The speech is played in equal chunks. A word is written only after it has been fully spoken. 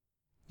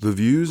The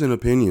views and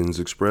opinions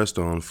expressed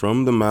on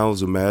From the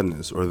Mouths of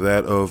Madness are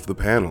that of the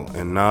panel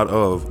and not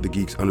of the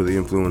Geeks Under the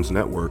Influence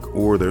Network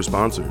or their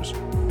sponsors,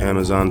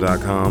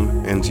 Amazon.com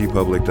and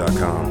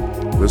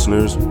tpublic.com.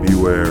 Listeners,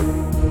 beware.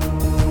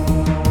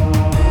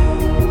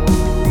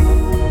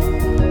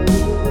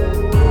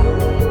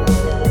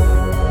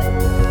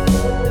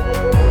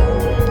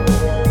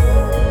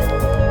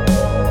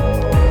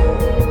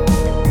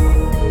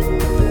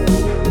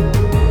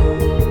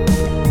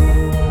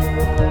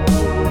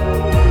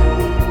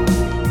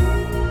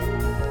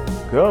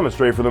 Coming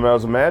straight from the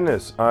Mouths of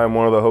Madness. I'm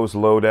one of the hosts,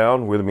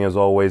 Lowdown. With me, as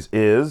always,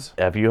 is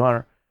F.U.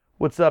 Hunter.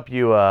 What's up,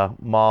 you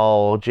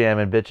mall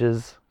jamming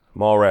bitches?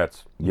 Mall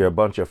Rats. You're a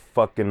bunch of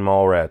fucking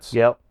mall rats.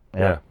 Yep.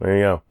 Yeah, there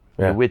you go.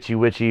 Yeah. You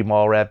witchy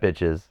mall rat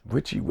bitches.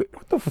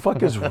 What the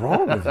fuck is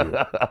wrong with you?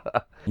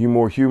 You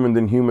more human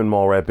than human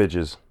mall rat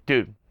bitches.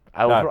 Dude,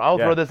 I'll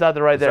throw this out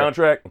there right there.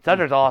 Soundtrack?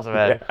 Soundtrack's awesome,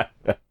 man.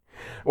 Yeah.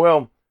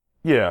 Well,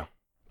 yeah.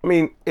 I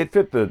mean, it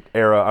fit the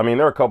era. I mean,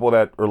 there are a couple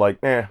that are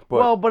like,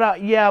 but I'm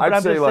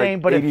just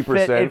saying, but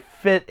 80%. it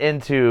fit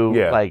into,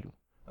 like...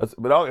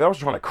 But I was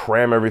trying to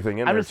cram everything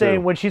in there, I'm just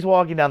saying, when she's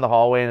walking down the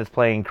hallway and it's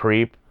playing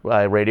Creep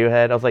by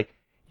Radiohead, I was like,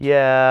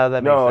 yeah,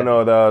 that makes sense.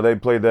 No, they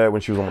played that when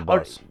she was on the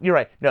bus. Oh, you're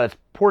right. No, it's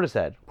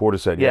Portishead.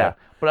 Portishead, yeah.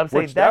 But I'm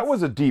saying that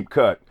was a deep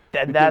cut.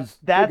 That's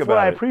what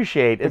I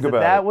appreciate, is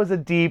that was a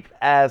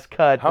deep-ass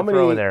cut to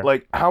throw in there.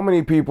 Like, how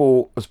many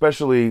people,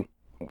 especially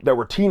that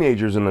were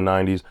teenagers in the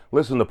 90s,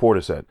 listened to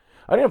Portishead?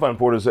 I didn't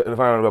find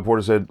out about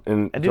Portishead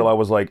until I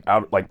was like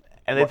out, like...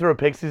 And they threw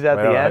Pixies at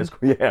the end? High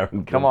school. Yeah.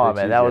 Come on,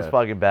 man. That was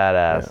fucking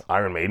badass. Yeah.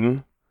 Iron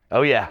Maiden?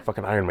 Oh, yeah.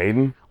 Fucking Iron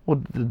Maiden?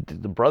 Well,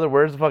 the brother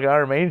wears the fucking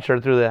Iron Maiden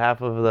shirt through the half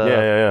of the...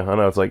 Yeah. I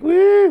know. It's like,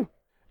 woo!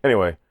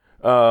 Anyway.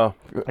 I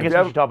guess we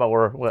should talk about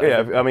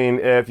I mean,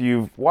 if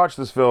you've watched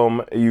this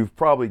film, you've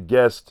probably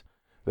guessed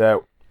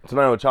that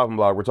tonight on the Chopping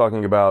Block, we're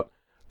talking about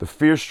the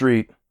Fear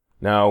Street.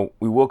 Now,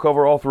 we will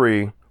cover all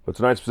three, but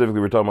tonight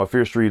specifically, we're talking about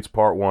Fear Streets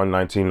Part 1,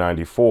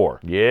 1994.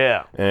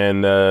 Yeah.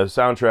 And the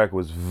soundtrack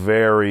was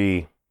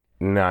very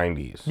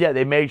 90s. Yeah,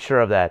 they made sure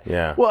of that.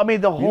 Yeah. Well, I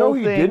mean, the whole thing... You know who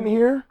you didn't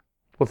hear?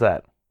 What's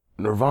that?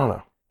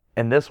 Nirvana.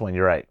 And this one,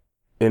 you're right.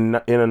 In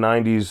a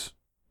 90s...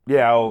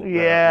 Yeah.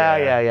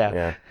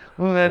 Yeah.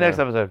 Next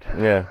episode.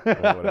 Yeah.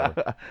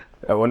 Whatever.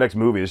 Well, next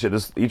movie.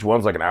 Each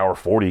one's like an hour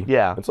 40.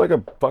 Yeah. It's like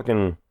a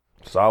fucking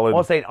solid... Well,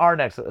 I'm saying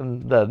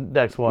the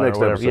next one next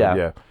or whatever. Episode,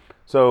 yeah.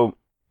 So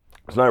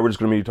tonight we're just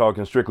going to be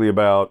talking strictly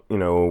about,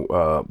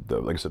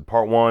 like I said,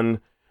 part one.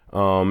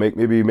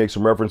 Maybe make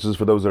some references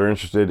for those that are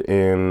interested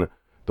in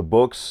the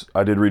books.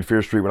 I did read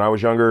Fear Street when I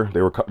was younger.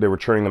 They were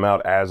churning them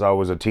out as I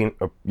was a teen,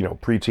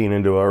 preteen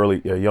into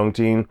a young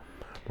teen,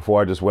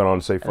 before I just went on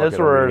to say, fuck it,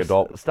 I'm being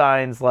adult.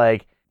 Stein's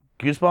like,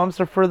 Goosebumps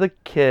are for the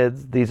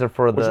kids. These are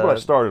for Which is what I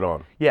started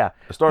on. Yeah.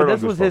 But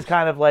this was his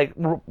kind of like,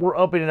 we're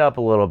opening it up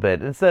a little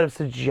bit. Instead of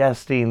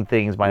suggesting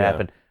things might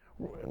happen,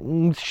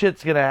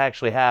 shit's going to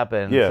actually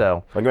happen. Yeah.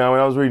 So. Like, when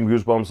I was reading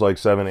Goosebumps, like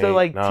 7,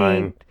 8,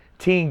 9.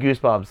 Teen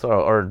Goosebumps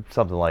or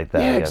something like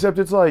that. Yeah, except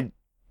it's like,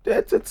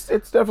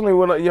 it's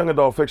definitely young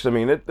adult fiction.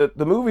 I mean,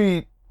 the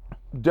movie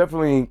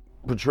definitely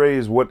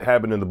portrays what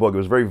happened in the book. It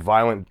was very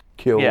violent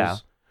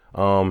kills,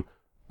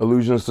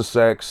 allusions to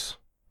sex,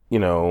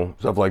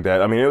 stuff like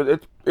that. I mean,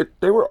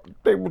 they were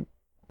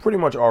pretty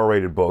much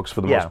R-rated books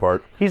for the most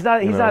part. He's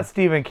not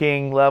Stephen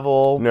King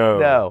level.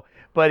 No.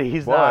 But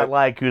he's not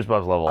like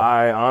Goosebumps level.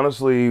 I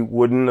honestly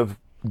wouldn't have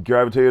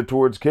gravitated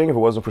towards King if it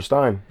wasn't for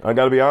Stein. I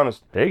got to be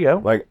honest. There you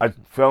go. Like, I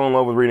fell in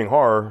love with reading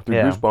horror through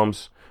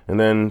Goosebumps, and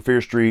then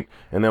Fear Street,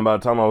 and then by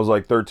the time I was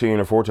like 13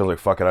 or 14, I was like,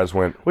 fuck it, I just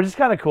went. Which is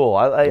kind of cool.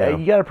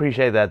 You got to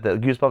appreciate that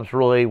Goosebumps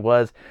really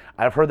was,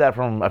 I've heard that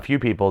from a few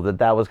people,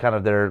 that was kind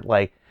of their,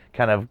 like,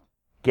 kind of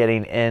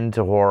getting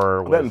into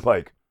horror. That and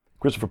Pike.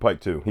 Christopher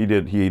Pike, too. He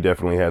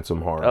definitely had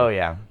some horror. Oh,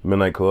 yeah.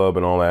 Midnight Club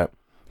and all that.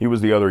 He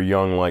was the other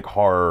young, like,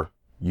 horror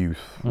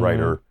youth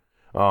writer.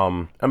 I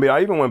mean,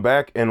 I even went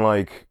back and,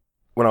 like,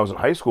 when I was in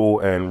high school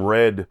and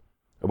read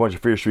a bunch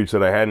of Fear Streets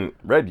that I hadn't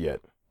read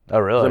yet. Oh,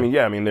 really?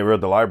 I mean, they were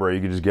at the library.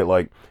 You could just get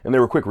and they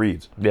were quick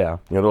reads. Yeah.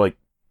 They're like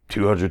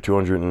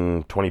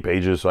 220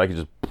 pages, so I could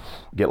just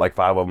get like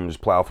 5 of them and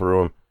just plow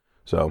through them.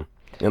 So,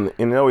 and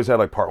they always had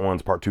like part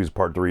 1s, part 2s,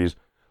 part 3s.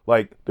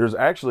 Like, there's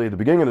actually at the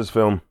beginning of this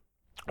film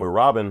where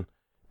Robin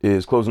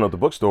is closing up the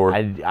bookstore.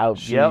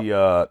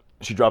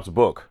 She drops a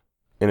book,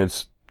 and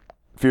it's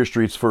Fear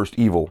Street's First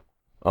Evil.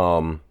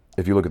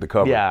 If you look at the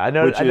cover. Yeah, I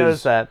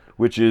noticed that.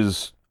 Which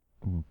is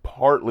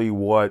partly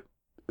what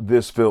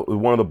this film,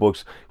 one of the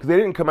books, because they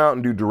didn't come out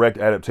and do direct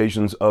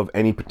adaptations of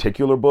any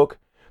particular book.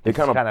 They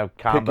kind of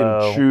pick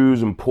and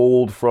choose and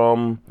pulled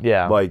from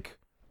like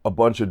a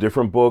bunch of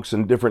different books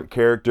and different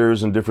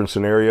characters and different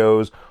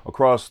scenarios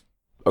across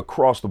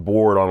the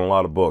board on a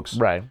lot of books.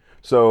 Right.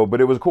 So, but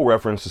it was a cool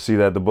reference to see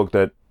that the book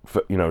that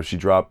she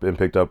dropped and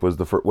picked up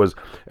was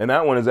and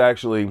that one is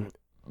actually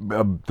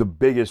the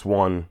biggest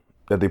one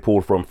that they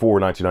pulled from for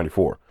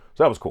 1994.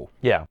 So that was cool.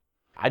 Yeah.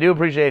 I do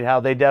appreciate how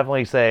they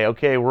definitely say,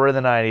 okay, we're in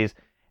the 90s.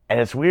 And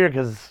it's weird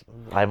because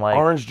I'm like...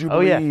 Orange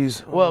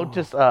Jubilees. Oh, yeah. Well,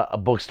 just a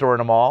bookstore in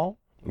a mall.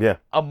 Yeah.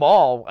 A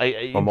mall.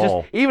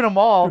 Mall. Even a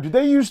mall. Dude, did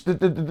they use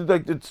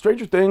did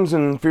Stranger Things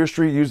and Fear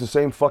Street use the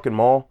same fucking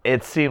mall?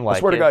 It seemed like I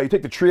swear to God, you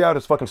take the tree out,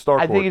 it's fucking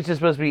Starcourt. I think it's just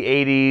supposed to be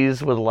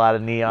 80s with a lot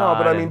of neon.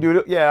 No, but I mean,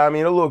 dude, yeah, I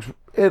mean,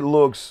 it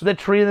looks the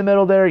tree in the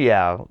middle there,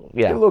 yeah.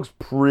 It looks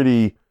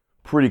pretty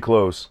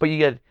close. But you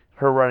get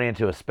her running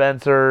into a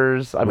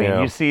Spencer's. I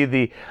mean, you see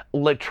the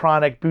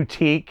Electronic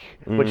Boutique,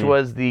 which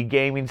was the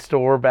gaming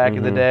store back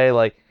in the day.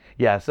 Like,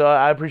 yeah, so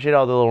I appreciate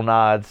all the little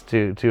nods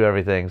to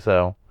everything.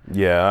 So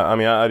yeah, I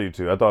mean, I do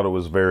too. I thought it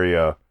was very.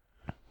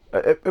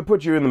 It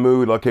put you in the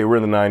mood. Okay, we're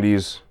in the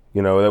 '90s.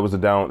 You know, that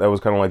was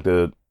kind of like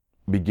the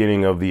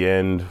beginning of the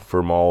end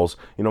for malls.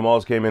 You know,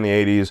 malls came in the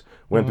 '80s,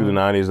 went through the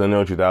 '90s, then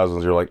the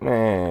 2000s. You're like,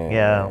 man.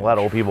 Yeah, a lot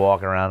of old people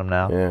walking around them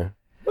now.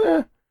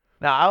 Yeah.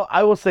 Now,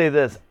 I will say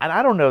this, and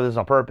I don't know this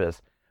on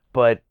purpose,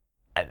 but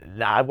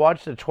I've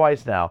watched it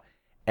twice now,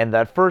 and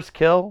that first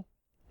kill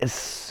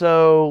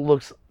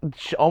looks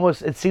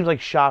almost, it seems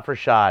like shot for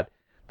shot,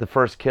 the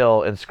first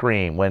kill in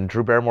Scream, when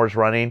Drew Barrymore's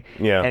running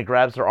and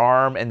grabs her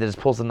arm and then just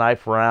pulls the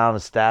knife around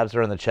and stabs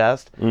her in the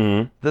chest.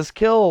 Mm-hmm. This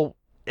kill,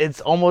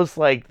 it's almost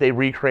like they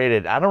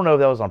recreated. I don't know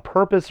if that was on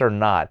purpose or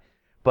not,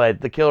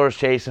 but the killer's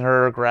chasing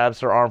her, grabs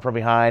her arm from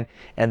behind,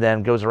 and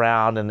then goes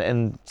around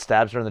and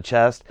stabs her in the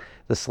chest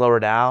to slow her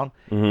down.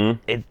 Mm-hmm.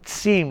 It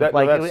seemed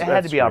like it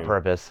had to be on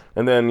purpose.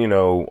 And then, you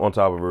know, on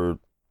top of her,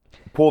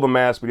 pull the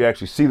mask, but you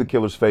actually see the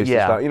killer's face.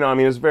 Yeah. You know, I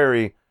mean, it's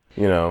very,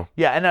 you know.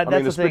 Yeah, and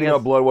that's the spitting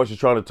out blood while she's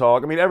trying to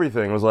talk. I mean,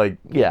 everything was like.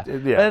 Yeah.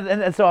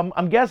 And so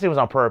I'm guessing it was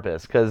on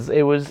purpose, because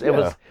it was.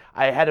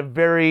 I had a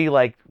very,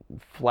 like,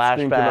 flashback.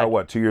 Scream came out,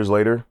 what, 2 years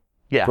later?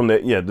 Yeah. From the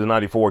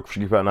 94,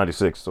 she came out in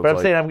 96. So but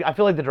I'm saying, I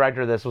feel like the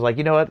director of this was like,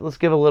 you know what, let's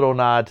give a little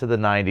nod to the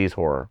 90s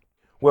horror.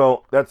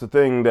 Well, that's the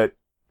thing that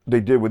they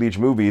did with each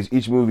movie, is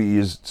each movie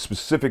is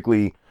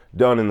specifically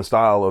done in the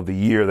style of the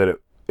year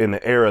in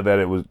the era that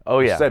it was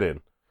set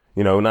in.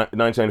 You know,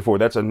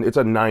 1994, it's a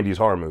 90s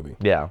horror movie.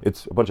 Yeah.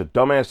 It's a bunch of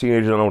dumbass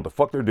teenagers that don't know what the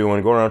fuck they're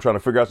doing, going around trying to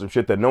figure out some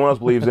shit that no one else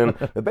believes in,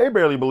 that they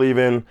barely believe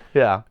in.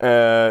 Yeah.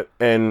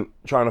 And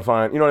trying to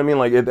find, you know what I mean?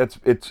 Like,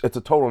 it's a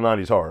total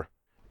 90s horror.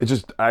 It's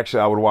just,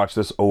 actually, I would watch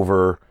this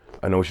over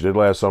I Know What You Did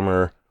Last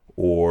Summer,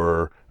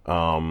 or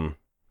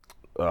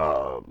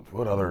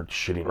what other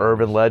shitty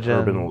Urban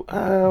Legend.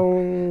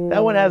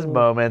 That one has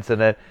moments in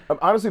it.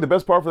 Honestly, the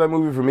best part for that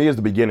movie for me is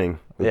the beginning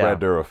with Brad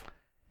Dourif.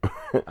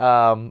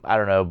 I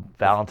don't know,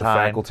 Valentine.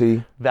 The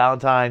Faculty.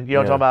 Valentine. You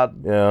know what I'm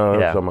talking about? Yeah,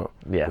 I'm talking about.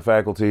 Yeah. The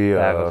Faculty.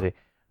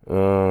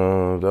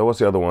 What's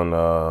the other one?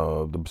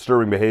 The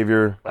Disturbing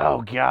Behavior.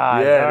 Oh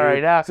God! Yeah, all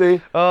right, now.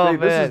 See, man.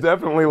 This is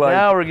definitely like.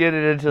 Now we're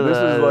getting into this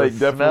is like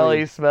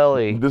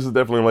smelly. This is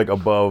definitely like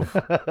above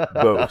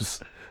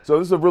those. So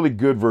this is a really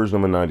good version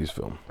of a '90s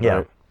film. Yeah.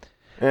 Right?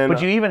 And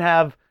but you even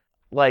have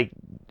like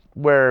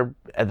where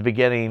at the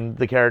beginning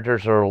the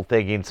characters are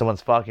thinking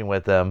someone's fucking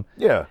with them.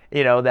 Yeah.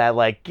 You know, that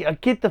like,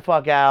 get the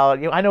fuck out.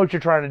 You know, I know what you're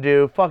trying to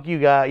do. Fuck you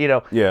guys. You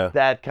know. Yeah.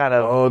 That kind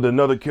of. Oh,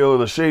 another killer,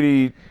 the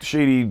shady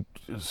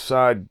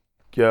side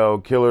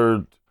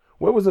killer.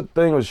 What was the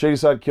thing? Was Shady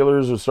Side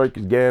Killers or Strike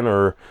Again,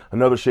 or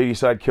another Shady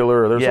Side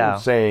Killer? Or there's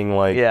something saying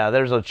like. Yeah,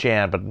 there's a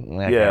chant, but.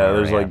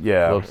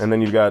 Whoops. And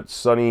then you've got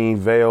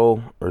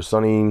Sunnyvale or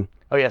Sunny.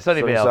 Oh yeah,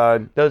 Sunnyvale.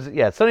 Side.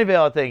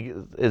 Sunnyvale, I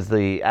think, is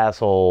the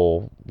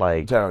asshole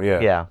like town.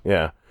 Yeah.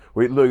 Yeah.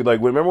 We look like,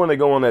 remember when they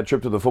go on that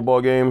trip to the football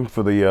game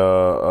for the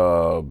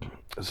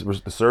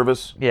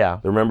service? Yeah.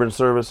 The remembrance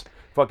service.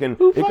 Fucking.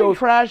 Who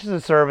crashes the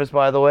service,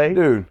 by the way?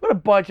 Dude. What a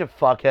bunch of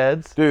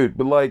fuckheads. Dude,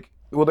 but like.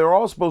 Well, they were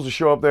all supposed to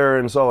show up there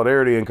in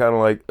solidarity and kind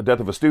of like a death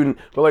of a student.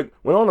 But like,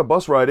 when on a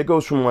bus ride, it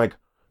goes from like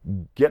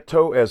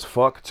ghetto as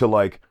fuck to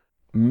like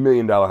 $1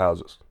 million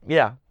houses.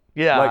 Yeah.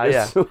 Yeah, like,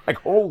 it's like,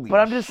 holy But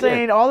I'm just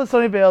saying, all the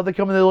Sunnyvale, they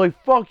come in, they're like,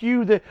 fuck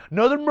you,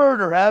 another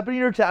murder happened in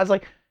your town. I was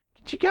like,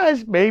 could you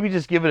guys maybe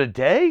just give it a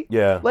day?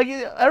 Yeah. Like,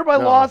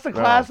 everybody lost a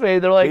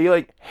classmate. They're like... They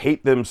like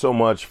hate them so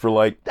much for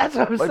like... That's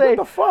what I'm saying. What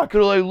the fuck?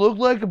 They're like, look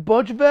like a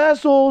bunch of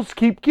assholes,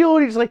 keep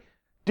killing. He's like,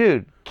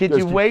 dude, could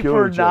you wait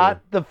for not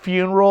the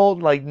funeral,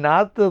 like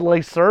not the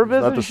like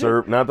service? Not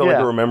the like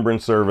a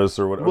remembrance service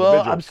or whatever.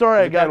 Well, I'm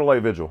sorry, I got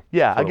candlelight vigil.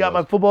 Yeah, I got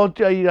my football.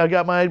 I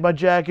got my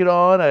jacket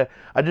on. I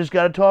just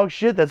got to talk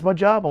shit. That's my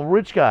job. I'm a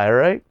rich guy, all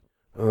right?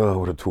 Oh,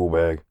 what a tool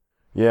bag.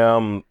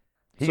 Yeah.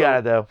 He got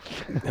it though.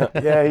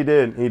 Yeah, he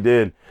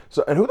did.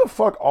 So, and who the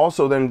fuck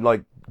also then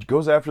like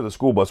goes after the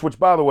school bus? Which,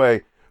 by the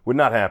way, would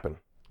not happen.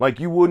 Like,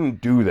 you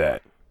wouldn't do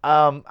that.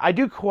 I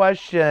do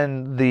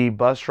question the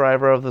bus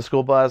driver of the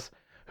school bus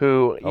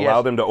who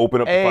allow them to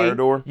open up the fire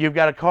door. You've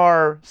got a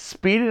car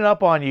speeding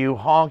up on you,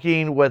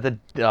 honking with a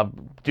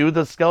do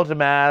the skeleton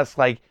mask.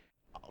 Like,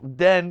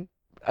 then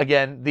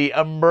again, the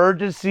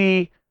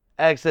emergency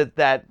exit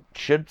that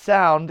should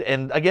sound.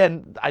 And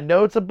again, I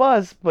know it's a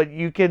bus, but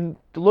you can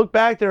look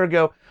back there and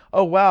go,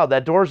 "Oh wow,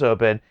 that door's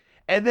open."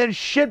 And then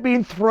shit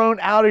being thrown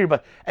out of your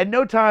bus. At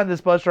no time, this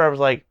bus driver's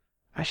like,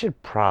 I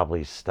should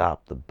probably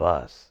stop the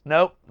bus.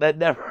 Nope, that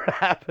never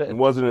happened. It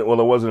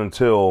wasn't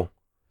until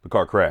the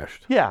car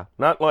crashed. Yeah.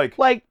 Not like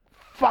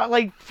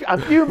like a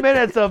few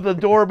minutes of the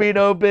door being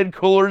open,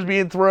 coolers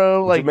being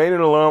thrown. Like, Like, made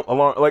an alarm.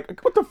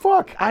 Like, what the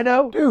fuck? I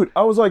know. Dude,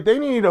 I was like, they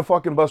need a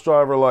fucking bus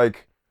driver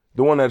like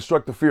the one that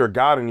struck the fear of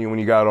God in you when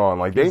you got on.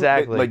 Like,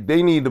 Exactly.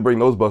 they need to bring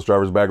those bus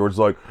drivers back where it's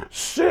like,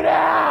 sit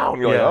down.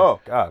 You're Yeah. like, oh,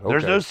 God, okay.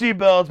 There's no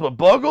seatbelts, but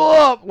buckle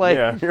up. Like,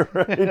 Yeah, you're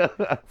right.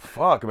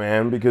 Fuck,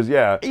 man, because,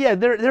 yeah. yeah,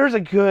 there's a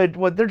good.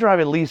 What they're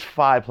driving at least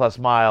 5+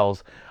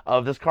 miles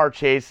of this car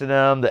chasing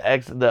them,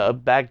 the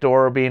back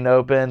door being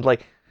opened.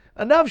 Like,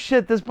 enough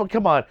shit. This book,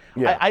 come on.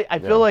 Yeah, I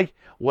feel like,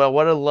 well,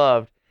 what I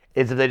loved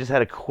is if they just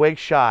had a quick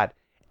shot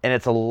and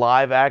it's a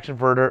live action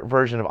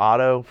version of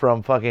Otto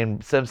from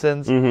fucking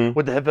Simpsons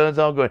with the headphones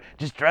on, going,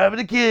 just driving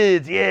the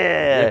kids,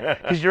 yeah,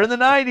 because you're in the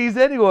 90s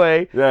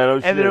anyway. Yeah, no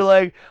and shit. they're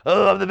like,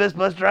 oh, I'm the best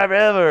bus driver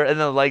ever, and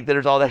then like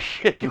there's all that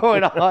shit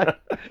going on.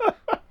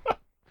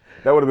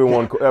 That would have been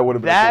that would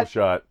have been a cool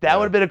shot. That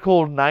would have been a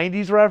cool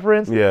 90s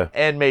reference. Yeah.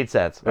 And made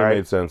sense. That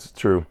made sense.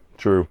 True.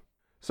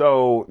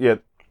 So, yeah,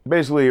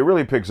 basically, it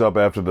really picks up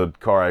after the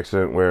car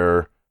accident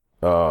where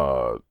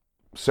not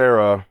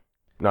Sarah.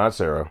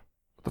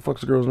 What the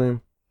fuck's the girl's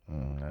name?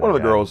 One of the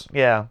girls.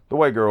 Yeah. The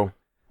white girl.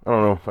 I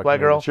don't know. If I White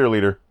can remember. girl?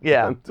 Cheerleader.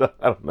 Yeah.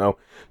 I don't know.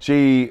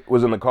 She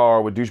was in the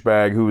car with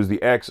Douchebag, who was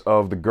the ex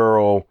of the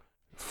girl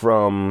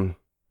from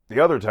the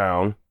other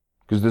town,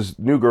 because this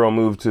new girl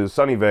moved to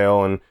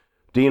Sunnyvale, and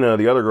Dina,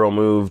 the other girl,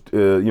 moved,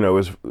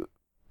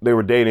 they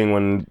were dating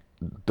when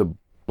the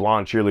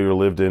blonde cheerleader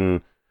lived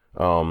in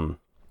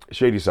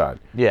Shadyside.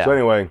 Yeah. So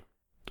anyway,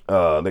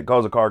 they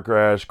cause a car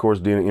crash. Of course,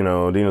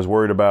 Dina's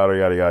worried about her,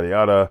 yada, yada,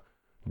 yada.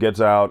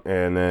 Gets out,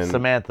 and then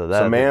Samantha.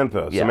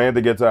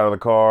 Samantha gets out of the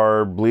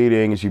car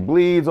bleeding, and she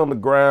bleeds on the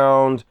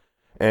ground,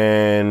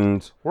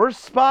 and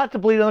Worst spot to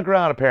bleed on the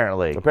ground,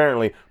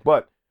 apparently.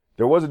 but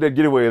there was a dead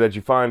getaway that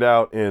you find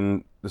out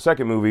in the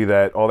second movie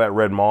that all that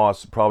red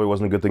moss probably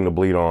wasn't a good thing to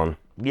bleed on.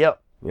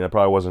 Yep.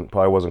 Probably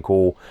wasn't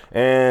cool.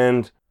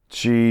 And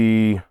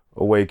she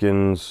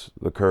awakens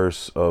the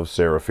curse of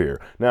Sarah Fear.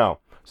 Now,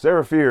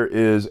 Sarah Fear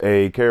is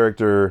a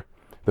character.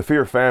 The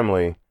Fear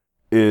family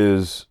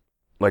is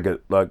like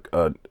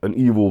an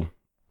evil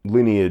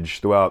lineage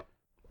throughout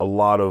a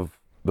lot of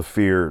the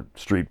Fear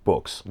Street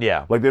books.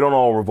 Yeah. Like, they don't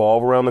all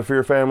revolve around the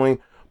Fear family,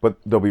 but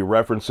there'll be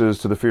references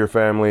to the Fear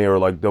family, or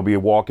like they'll be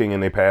walking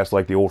and they pass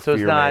like the old So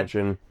Fear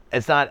mansion.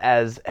 It's not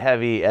as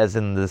heavy as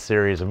in the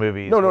series of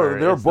movies. No, where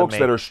there are it's the books main-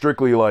 that are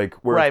strictly like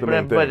where right, it's the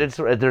main thing.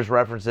 but there's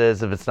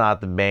references if it's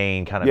not the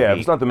main kind of. Yeah, if meat.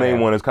 it's not the main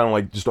one, it's kind of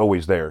like just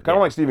always there. Kind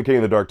of like Stephen King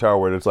in The Dark Tower,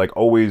 where it's like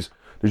always,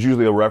 there's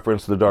usually a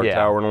reference to The Dark Yeah.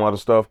 Tower and a lot of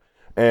stuff.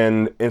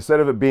 And instead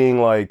of it being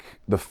like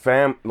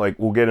like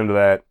we'll get into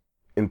that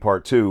in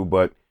part 2,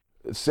 but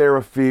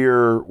Sarah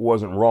Fear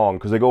wasn't wrong,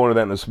 because they go into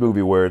that in this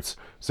movie where it's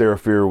Sarah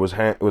Fear was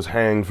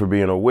hanged for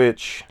being a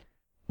witch,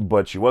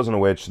 but she wasn't a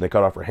witch, and they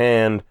cut off her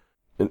hand.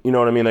 And, you know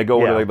what I mean? They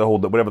go into like the whole,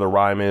 whatever the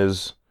rhyme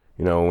is.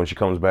 When she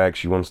comes back,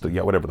 she wants to,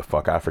 whatever the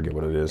fuck, I forget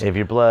what it is. If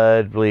your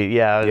blood bleed,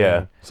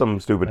 Yeah, something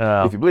stupid.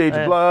 Oh. If you bleed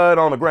your blood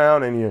on the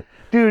ground and you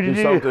do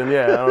something,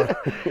 I don't know.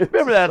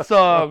 Remember that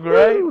song,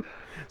 right?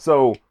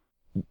 So,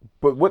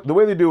 but the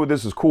way they do with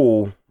this is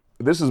cool.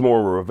 This is more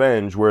of a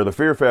revenge, where the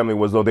Fear family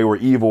was, though they were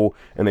evil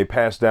and they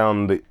passed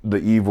down the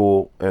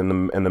evil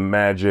and the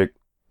magic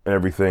and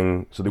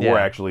everything. So they were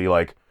actually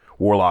like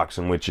warlocks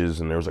and witches,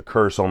 and there was a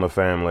curse on the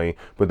family.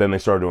 But then they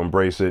started to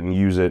embrace it and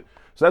use it.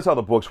 So that's how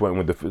the books went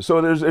with the. So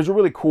there's a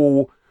really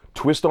cool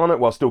twist on it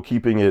while still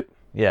keeping it.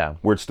 Yeah.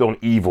 Where it's still an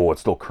evil,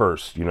 it's still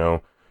cursed, because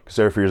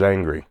Sarah Fear's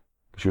angry.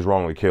 She was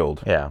wrongly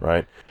killed. Yeah.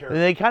 Right? And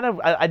they kind of,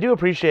 I do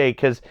appreciate,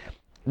 because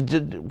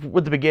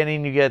with the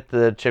beginning, you get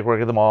the chick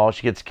working at the mall.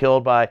 She gets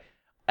killed by,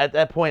 at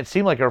that point, it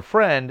seemed like her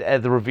friend.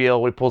 At the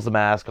reveal, he pulls the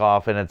mask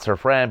off, and it's her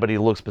friend, but he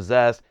looks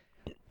possessed.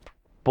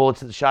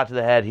 Bullets shot to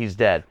the head, he's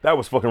dead. That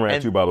was fucking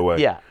rad too, by the way.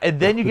 Yeah. And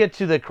then you get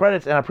to the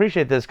credits, and I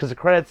appreciate this, because the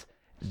credits,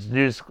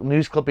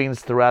 news clippings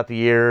throughout the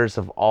years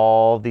of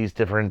all these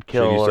different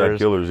killers. Shady side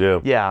killers, yeah.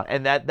 Yeah,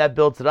 and that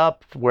builds it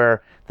up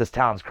where this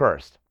town's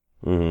cursed.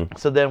 Mm-hmm.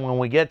 So then when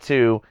we get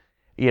to,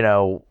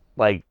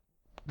 like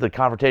the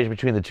confrontation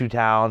between the two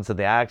towns and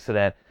the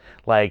accident,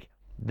 like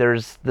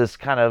there's this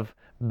kind of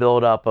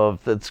build up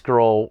of this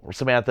girl,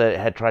 Samantha,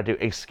 had tried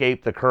to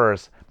escape the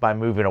curse by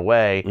moving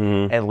away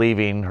and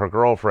leaving her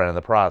girlfriend in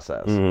the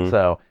process.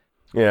 So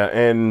yeah,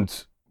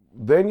 and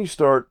then you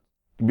start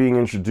being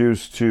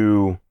introduced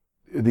to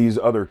these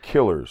other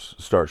killers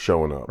start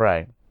showing up.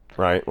 right.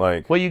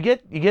 Like, Well, you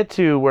get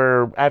to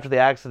where after the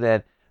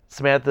accident,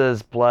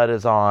 Samantha's blood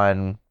is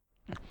on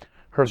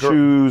her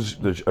shoes,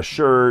 a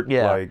shirt,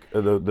 Yeah. like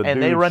the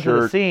and they dude's run to the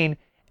shirt. scene,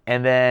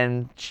 and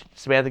then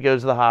Samantha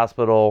goes to the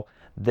hospital.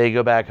 They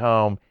go back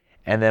home,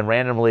 and then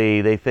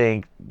randomly they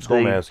think Skull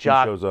the Mask, he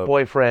jock shows up.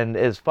 boyfriend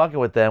is fucking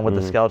with them with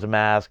the skeleton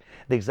mask,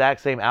 the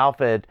exact same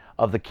outfit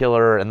of the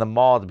killer in the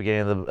mall at the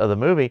beginning of the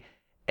movie,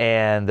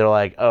 and they're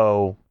like,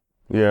 oh,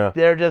 Yeah.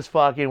 they're just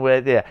fucking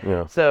with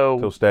Yeah. So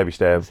Till stabby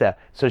stab.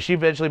 so she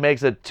eventually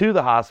makes it to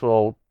the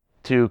hospital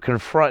to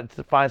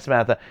find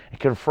Samantha and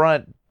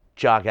confront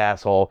Jock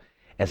asshole.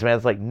 And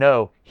Samantha's like,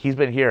 no, he's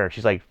been here. And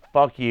she's like,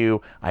 fuck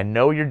you. I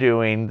know what you're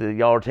doing.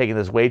 Y'all are taking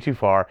this way too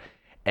far.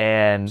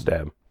 and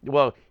Stab.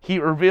 well, he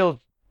reveals.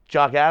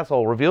 Jock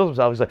Asshole reveals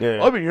himself. He's like,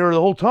 Yeah. I've been here the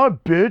whole time,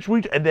 bitch.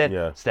 And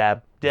then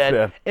stab, dead.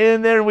 Stab.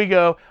 And then we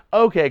go,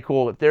 okay,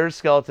 cool. There's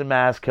Skeleton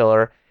Mask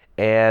Killer,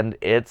 and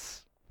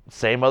it's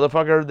same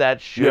motherfucker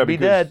that should be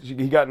dead.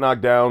 He got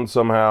knocked down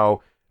somehow,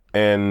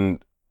 and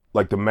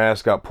like the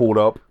mask got pulled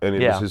up, and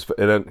it was his.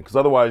 Because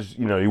otherwise,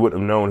 you wouldn't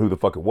have known who the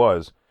fuck it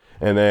was.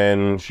 And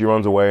then she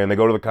runs away, and they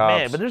go to the cops.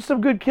 Man, but there's some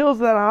good kills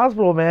in that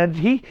hospital, man.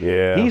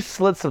 He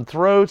slits some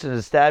throats and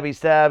is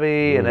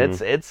stabby, and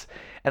it's.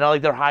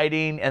 And they're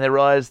hiding, and they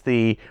realize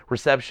the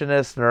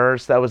receptionist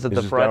nurse that was at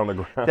the front. Down on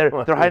the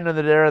ground. They're hiding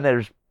under there, and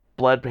there's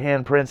blood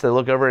handprints. They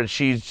look over, and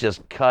she's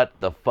just cut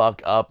the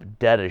fuck up,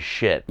 dead as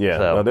shit. Yeah,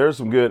 So, there's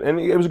some good, and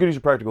it was a good use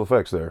of practical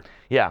effects there.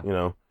 yeah.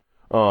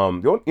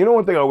 One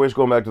thing I wish,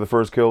 going back to the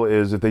first kill,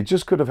 is if they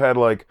just could have had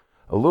like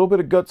a little bit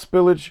of gut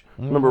spillage.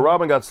 Remember,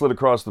 Robin got slit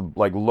across the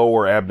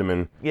lower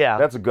abdomen. Yeah.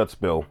 That's a gut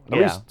spill. At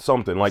Yeah. least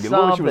something. Like it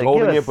looked like she was Something.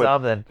 holding Give it, us but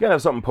something. you gotta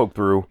have something poked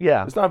through.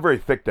 Yeah. It's not very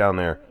thick down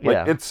there. Like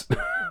Yeah. it's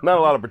not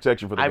a lot of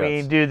protection for the guts. I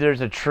mean, dude, there's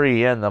a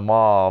tree in the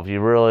mall. If you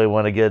really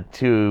want to get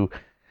too,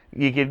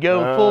 you could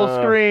go full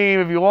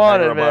scream if you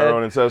wanted, Hang around by our own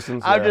man.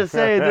 intestines. I'm just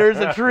saying, there's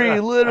a tree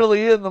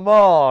literally in the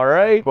mall,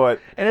 right? But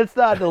and it's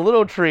not the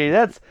little tree.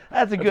 That's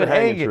a good a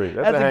hanging hanging. tree.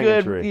 That's a a hanging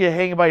good tree. yeah,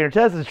 hanging by your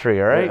intestines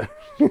tree, all right?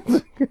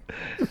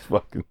 Just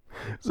fucking.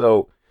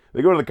 So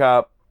they go to the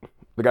cop,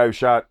 the guy who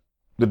shot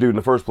the dude in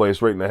the first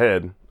place, right in the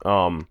head.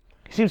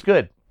 He seems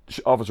good.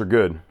 Officer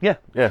Good. Yeah.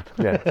 Yeah.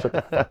 Shut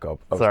the fuck up.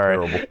 That was Sorry.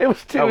 terrible. It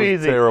was too That was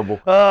easy. terrible.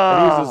 Oh.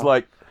 And he's just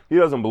like, he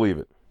doesn't believe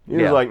it. He's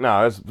Yeah. like,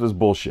 nah, this is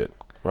bullshit,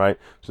 right?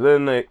 So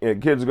then the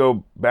kids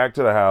go back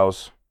to the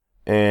house,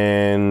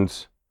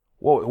 and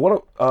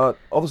all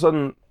of a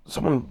sudden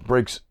someone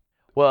breaks.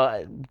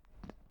 Well,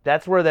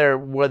 that's where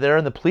they're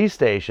in the police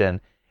station,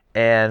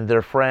 and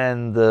their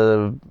friend,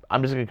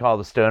 I'm just gonna call it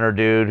the stoner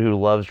dude who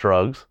loves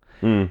drugs,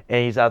 and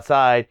he's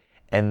outside,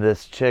 and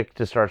this chick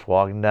just starts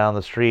walking down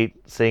the street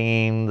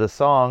singing the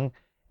song,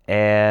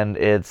 and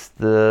it's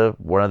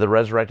one of the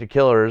resurrected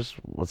killers.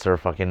 What's her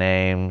fucking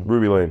name?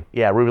 Ruby Lane.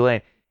 Yeah, Ruby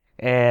Lane.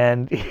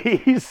 And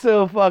he's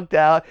so fucked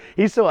out.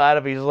 He's so out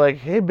of it. He's like,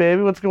 hey,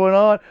 baby, what's going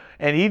on?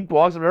 And he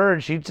walks up to her,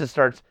 and she just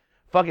starts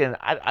fucking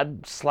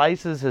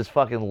slices his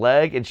fucking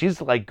leg, and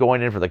she's like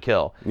going in for the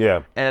kill.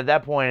 Yeah. And at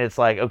that point, it's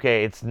like,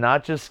 okay, it's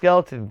not just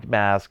Skeleton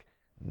Mask.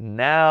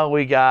 Now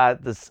we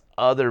got this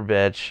other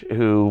bitch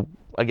who,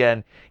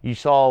 again, you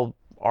saw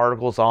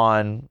articles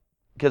on,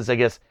 because I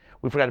guess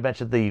we forgot to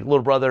mention the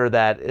little brother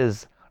that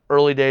is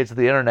early days of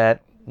the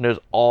internet, knows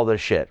all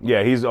this shit.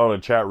 Yeah, he's on a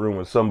chat room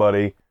with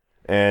somebody,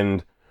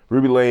 and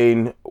Ruby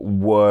Lane it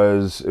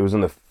was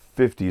in the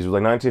 50s. It was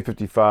like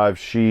 1955.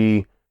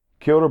 She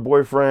killed her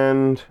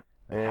boyfriend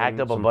and Hacked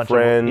up a some bunch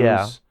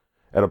friends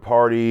at a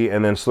party,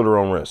 and then slit her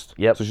own wrist.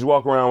 Yep. So she's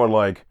walking around with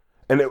like,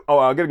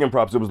 I'll get again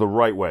props. It was the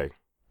right way.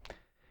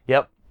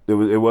 Yep.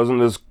 It wasn't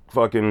this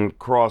fucking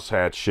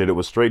crosshatch shit. It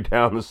was straight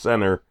down the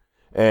center,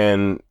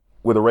 and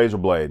with a razor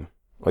blade,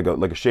 like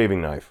a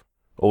shaving knife,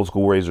 old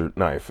school razor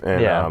knife.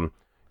 And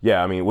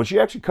I mean, when she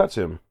actually cuts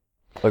him,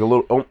 like a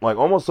little, like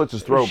almost slits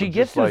his throat. She but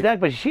gets just to his like, neck,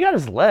 but she got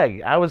his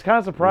leg. I was kind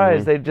of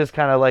surprised. They just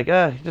kind of like,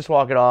 just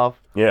walk it off.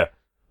 Yeah,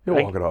 he'll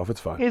Like, walk it off. It's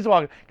fine. He's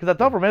walking, because I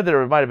thought for a minute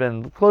there it might have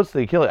been close to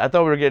the killing. I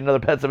thought we were getting another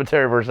Pet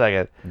Cemetery for a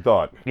second.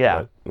 Thought.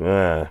 Yeah. But,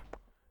 yeah.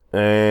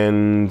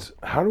 And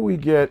how do we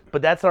get?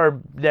 But that's our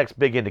next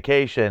big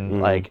indication.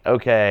 Like,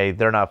 okay,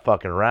 they're not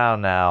fucking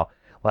around now.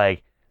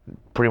 Like,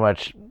 pretty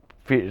much,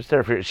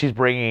 she's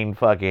bringing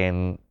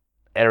fucking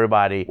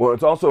everybody. Well,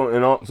 it's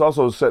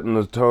also setting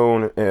the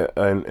tone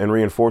and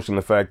reinforcing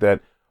the fact that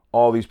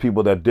all these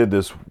people that did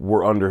this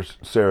were under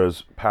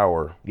Sarah's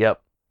power.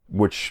 Yep.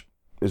 Which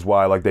is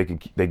why like they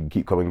can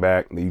keep coming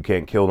back. You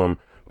can't kill them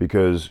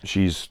because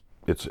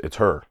it's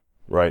her,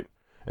 right?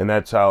 And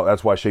that's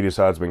why Shady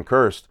Side's been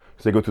cursed.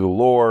 Because they go through the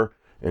lore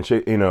and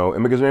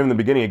and because in the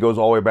beginning it goes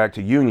all the way back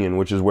to Union,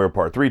 which is where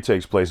Part 3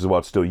 takes place, is while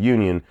it's still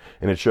Union,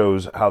 and it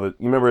shows how you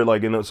remember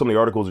like in some of the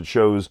articles it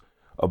shows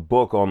a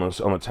book on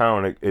the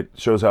town. It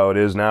shows how it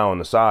is now and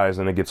the size,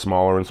 and it gets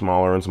smaller and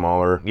smaller and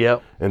smaller.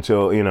 Yep.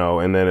 Until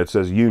and then it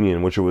says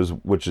Union, which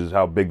is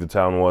how big the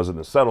town was in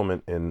the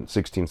settlement in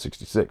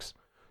 1666.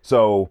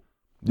 So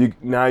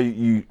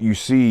you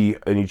see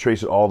and you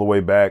trace it all the way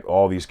back,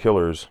 all these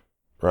killers,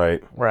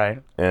 right?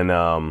 Right. And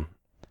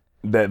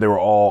that they were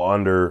all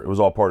it was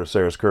all part of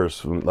Sarah's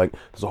curse. Like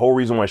there's the whole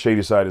reason why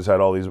Shady Side has had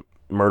all these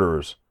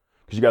murderers,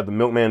 because you got the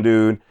milkman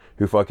dude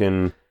who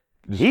fucking.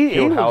 He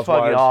was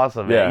fucking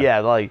awesome, man. Yeah,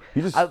 like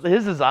his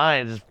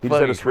design is he fucking just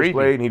had a creepy.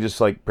 switchblade and he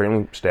just like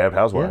apparently stabbed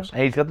housewives. Yeah.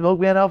 And he's got the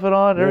milkman outfit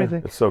on and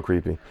everything. It's so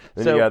creepy.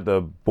 Then So- you got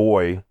the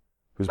boy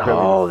who's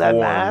apparently that deformed.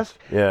 mask.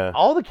 Yeah,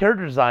 All the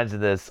character designs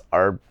in this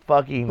are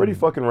fucking pretty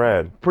fucking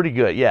rad. pretty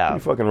good. Yeah.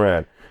 Pretty fucking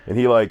rad. And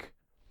he like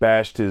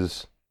bashed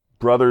his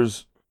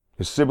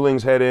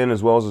siblings' head in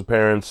as well as his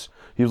parents.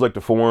 He was like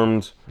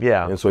deformed.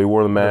 Yeah. And so he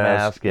wore the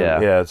mask. yeah.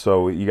 Yeah.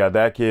 So you got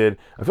that kid.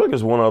 I feel like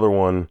there's one other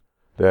one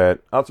that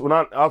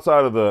not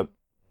outside of the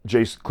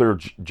Jason.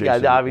 Yeah,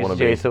 obviously wannabe.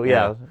 Jason.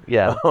 Yeah.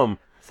 Yeah.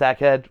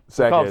 Sackhead.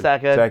 We call him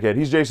Sackhead. Sackhead.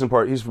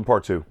 He's from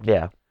part 2.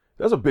 Yeah.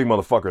 That's a big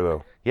motherfucker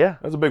though. Yeah.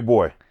 That's a big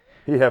boy.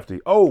 He hefty.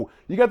 Oh,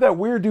 you got that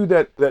weird dude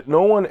that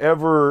no one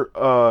ever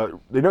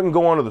they don't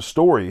go on to the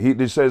story.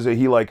 He says that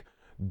he like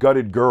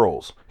gutted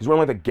girls. He's wearing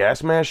like the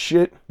gas mask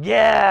shit.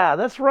 Yeah,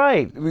 that's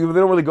right. They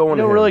don't really go into him.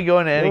 They don't really go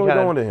into any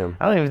kind of... him.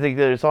 I don't even think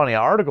there's any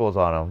articles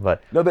on him,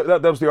 but... No,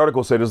 that was the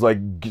article said is like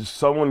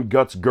someone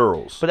guts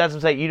girls. But that's what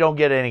I'm saying. You don't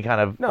get any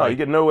kind of... No, you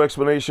get no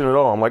explanation at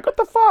all. I'm like, what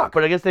the fuck?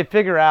 But I guess they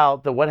figure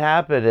out that what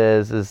happened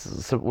is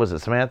was it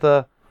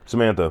Samantha?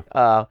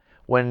 Samantha.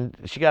 When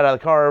she got out of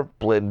the car,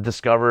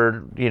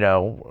 discovered,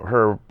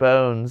 her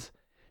bones,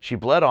 she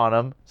bled on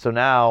them. So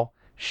now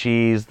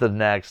she's the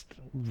next,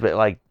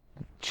 like,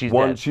 she's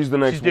dead. She's the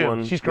next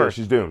one. She's cursed.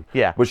 Yeah, she's doomed.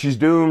 Yeah. But she's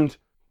doomed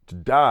to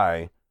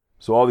die,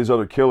 so all these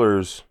other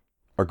killers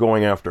are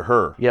going after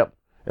her. Yep.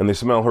 And they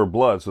smell her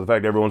blood, so the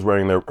fact everyone's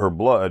wearing her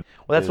blood.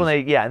 Well, that's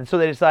when and so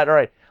they decide, all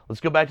right,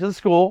 let's go back to the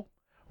school.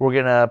 We're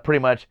going to pretty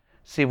much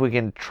see if we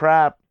can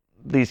trap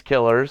these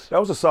killers. That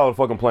was a solid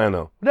fucking plan,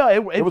 though. No,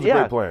 it was a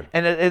great plan.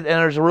 And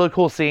there's a really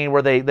cool scene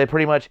where they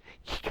pretty much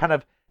kind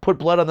of put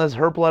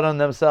her blood on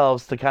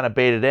themselves to kind of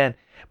bait it in.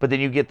 But then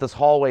you get this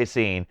hallway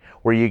scene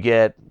where you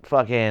get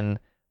fucking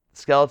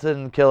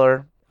skeleton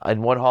killer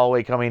in one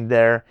hallway coming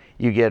there.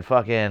 You get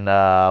fucking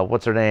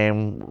what's her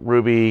name,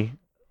 Ruby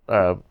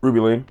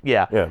Lee.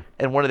 Yeah.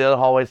 In one of the other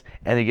hallways,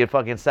 and you get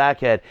fucking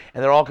Sackhead,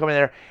 and they're all coming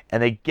there,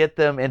 and they get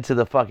them into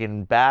the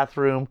fucking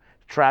bathroom,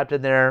 trapped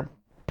in there.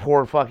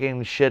 Pour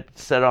fucking shit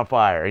set on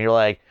fire, and you're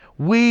like,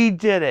 we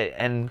did it.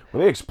 And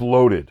they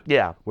exploded.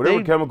 Yeah,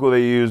 whatever chemical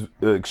they used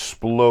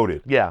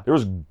exploded. Yeah, there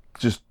was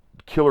just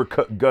killer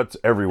guts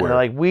everywhere. And they're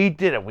like, we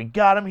did it. We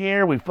got him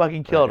here. We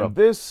fucking killed him.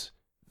 This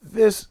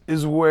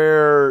is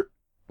where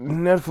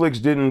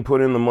Netflix didn't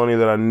put in the money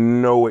that I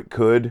know it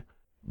could,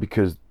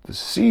 because the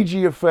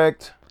CG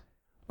effect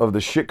of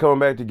the shit coming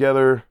back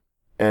together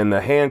and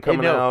the hand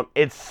coming out.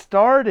 It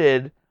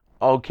started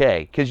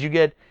okay because you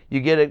get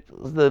it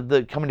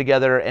the coming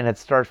together and it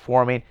starts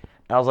forming.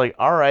 And I was like,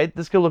 all right,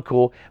 this could look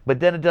cool.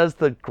 But then it does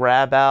the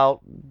grab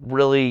out,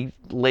 really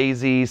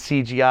lazy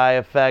CGI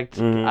effect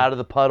out of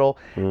the puddle.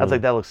 I was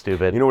like, that looks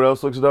stupid. You know what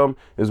else looks dumb?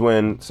 Is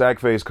when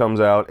Sackface comes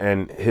out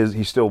and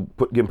he's still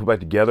getting put back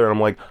together. And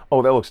I'm like,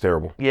 oh, that looks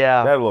terrible.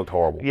 Yeah. That looked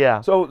horrible.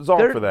 Yeah. So it's all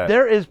for that.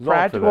 There is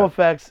practical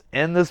effects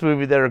in this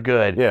movie that are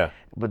good. Yeah.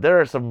 But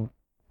there are some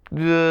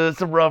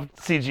rough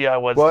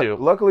CGI ones too.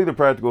 Luckily, the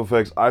practical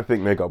effects I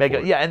think make up for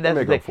it. Yeah, and that's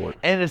the thing.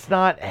 And it's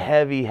not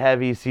heavy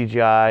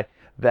CGI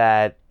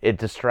that it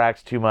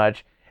distracts too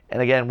much.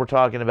 And again, we're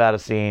talking about a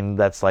scene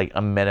that's like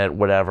a minute,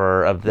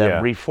 whatever, of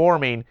them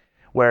reforming,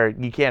 where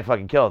you can't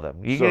fucking kill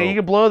them. You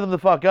can blow them the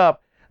fuck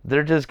up.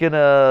 They're just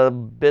gonna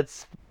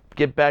bits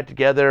get back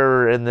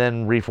together and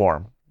then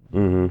reform.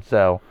 Mm-hmm.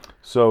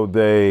 So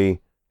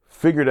they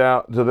figured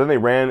out. So then they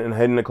ran and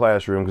head in the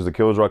classroom because the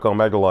killers are all coming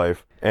back to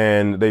life,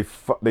 and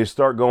they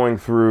start going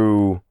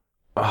through,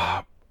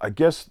 I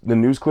guess, the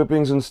news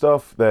clippings and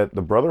stuff that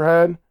the brother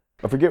had.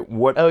 I forget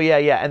what. Oh yeah,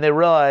 and they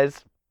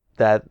realize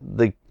that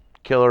the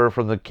killer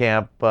from the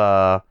camp.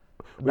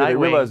 They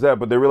realized that,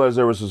 but they realized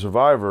there was a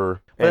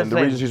survivor, and the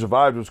reason she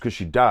survived was because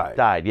she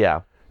died.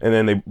 Yeah. And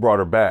then they brought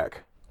her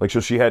back. Like, so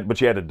she had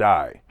to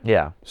die.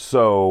 Yeah.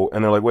 So,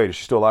 and they're like, wait, is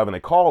she still alive? And they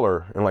call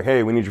her and like,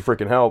 hey, we need your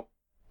freaking help.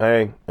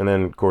 Hey, and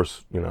then of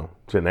course, she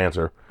didn't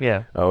answer.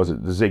 Yeah. Was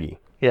it Ziggy?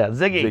 Yeah,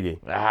 Ziggy.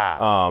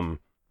 Ah.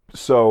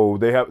 So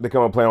they come up with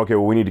a plan. Okay,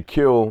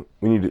 well,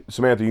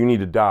 Samantha, you need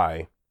to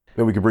die.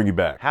 Then we can bring you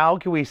back. How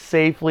can we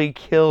safely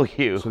kill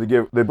you? So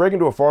they break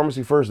into a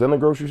pharmacy first, then they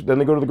go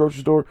to the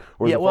grocery store.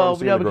 Or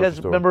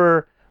because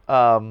remember,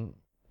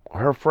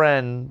 her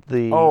friend,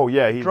 the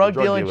drug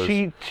dealing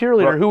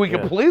cheerleader, who we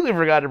completely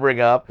forgot to bring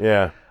up.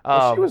 Yeah,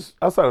 she was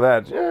outside of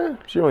that. Yeah,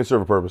 she only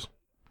served a purpose.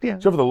 Yeah,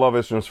 except for the love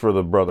interest for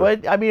the brother.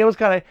 But I mean, it was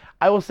kind of.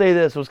 I will say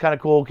this: it was kind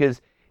of cool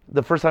because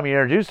the first time you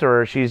introduced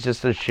her, she's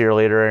just a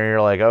cheerleader, and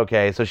you're like,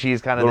 okay, so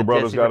she's kind of little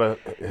brother's got a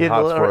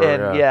hots for her.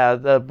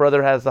 And the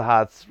brother has the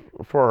hots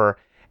for her.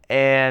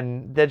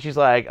 And then she's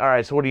like, all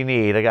right, so what do you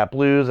need? I got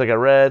blues, I got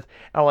reds.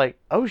 And I'm like,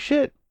 oh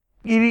shit.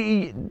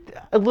 A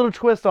little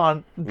twist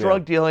on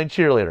drug dealing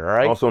cheerleader, all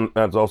right?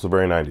 That's also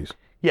very 90s.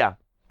 Yeah.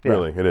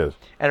 Really, it is.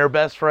 And her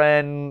best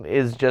friend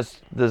is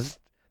just this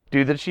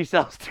dude that she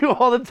sells to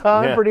all the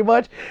time, pretty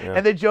much. Yeah.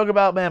 And they joke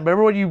about, man,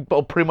 remember when you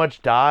both pretty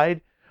much died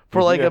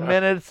for like a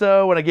minute or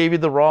so when I gave you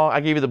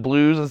the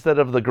blues instead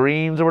of the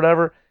greens or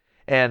whatever?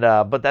 And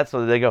but that's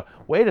what they go,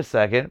 wait a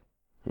second.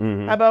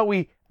 Mm-hmm. How about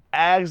we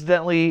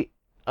accidentally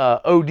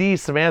OD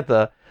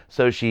Samantha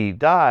so she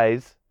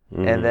dies,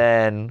 and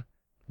then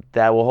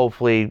that will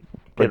hopefully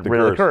get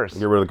rid of the curse.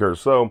 Get rid of the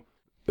curse. So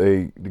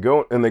they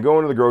go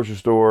into the grocery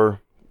store,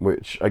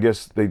 which I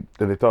guess they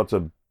thought it's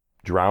a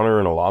drowner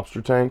in a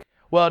lobster tank.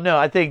 Well, no,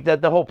 I think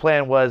that the whole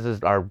plan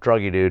is our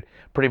druggy dude,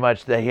 pretty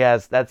much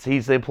that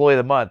he's the employee of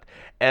the month.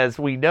 As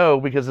we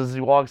know, because as he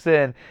walks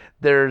in,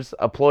 there's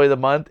employee of the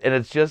month, and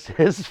it's just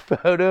his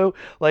photo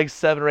like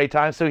 7 or 8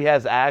 times, so he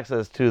has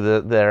access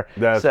to there.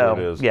 That's what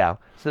it is. Yeah.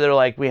 So they're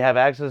like, we have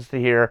access to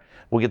here,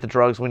 we'll get the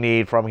drugs we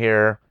need from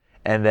here,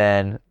 and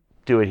then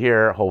do it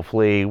here.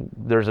 Hopefully,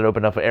 there's an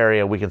open enough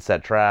area we can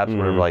set traps,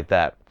 whatever like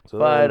that. So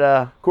But then,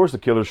 of course, the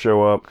killers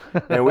show up,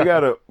 and we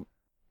gotta.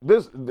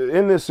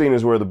 In this scene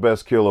is where the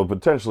best kill of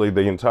potentially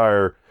the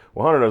entire.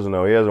 Well, Hunter doesn't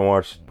know; he hasn't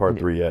watched part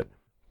 3 yet,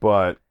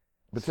 but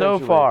so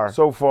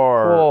so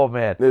far, oh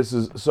man, this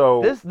is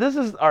so. this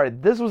is all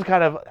right. This was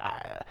kind of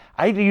I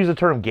hate to use the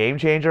term game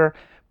changer,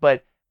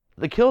 but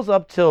the kills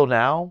up till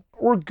now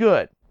were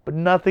good, but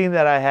nothing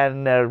that I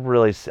hadn't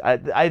really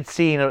I'd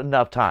seen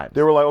enough times.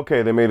 They were like,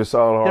 okay, they made a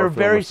solid horror They were film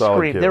very with solid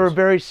scream. kills. They were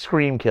very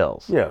scream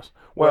kills. Yes.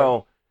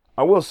 Well,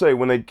 I will say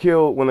when he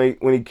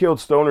killed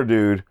Stoner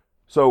Dude,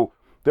 so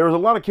there was a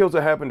lot of kills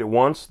that happened at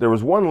once. There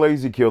was one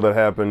lazy kill that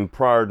happened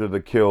prior to the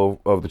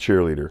kill of the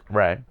cheerleader.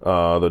 Right.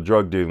 The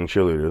drug dude and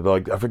cheerleader.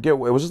 Like, I forget, it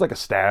was just like a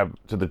stab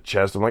to the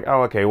chest. I'm like,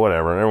 oh, okay,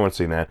 whatever. Everyone's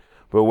seen that.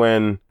 But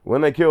when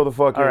they kill the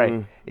fucking all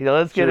right,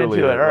 let's get into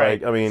it. All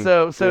right, like, I mean,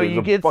 so dude, you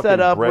the get fucking set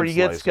up bread where you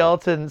get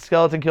slicer.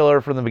 skeleton killer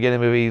from the beginning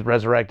of the movie,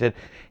 resurrected,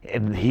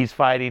 and he's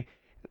fighting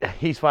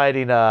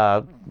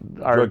our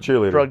Drug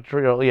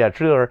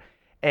cheerleader,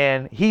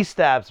 and he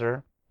stabs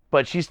her,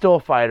 but she's still a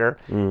fighter,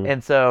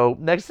 and so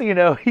next thing you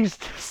know, he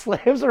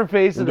slams her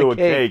face into a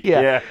cake.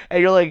 Yeah.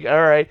 And you're like,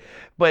 all right,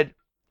 but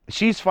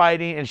she's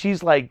fighting, and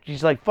she's like,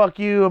 fuck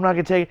you, I'm not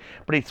gonna take it.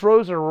 But he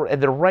throws her,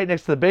 and they're right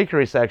next to the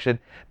bakery section,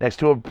 next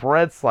to a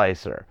bread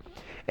slicer,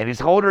 and he's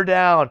holding her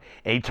down,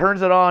 and he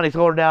turns it on, he's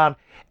holding her down,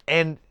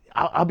 and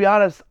I'll be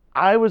honest,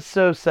 I was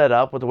so set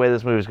up with the way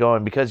this movie's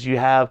going because you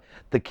have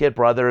the kid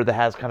brother that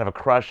has kind of a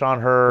crush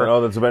on her.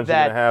 Oh, that's eventually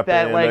gonna happen.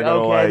 That like,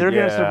 okay, they're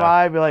gonna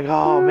survive. You're like,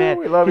 oh man,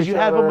 we love because each you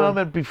have a other.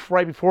 moment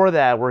right before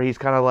that where he's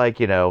kind of like,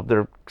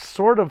 they're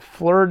sort of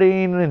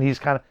flirting, and he's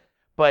kind of,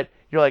 but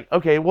you're like,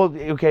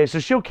 okay, so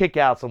she'll kick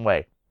out some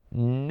way.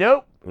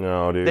 Nope.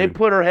 No, dude. They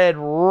put her head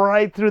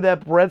right through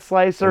that bread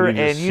slicer, And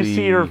you and just you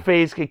see her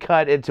face get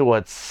cut into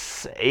what,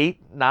 8,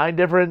 9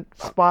 different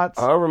spots.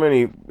 However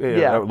many,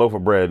 that loaf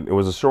of bread. It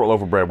was a short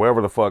loaf of bread,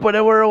 whatever the fuck. But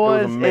where it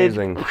was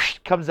amazing.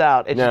 It comes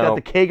out, and she's Now- got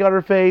the cake on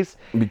her face.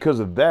 Because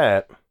of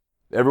that,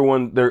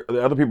 the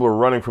other people are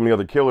running from the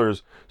other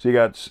killers. So you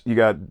got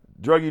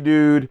druggy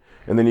dude,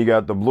 and then you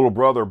got the little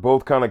brother.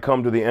 Both kind of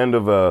come to the end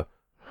of a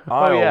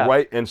aisle, yeah.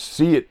 right, and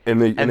see it,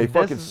 and they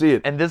fucking see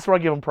it. And this is where I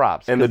give them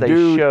props, And because the they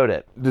dude- showed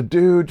it. The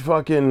dude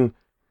fucking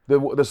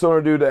the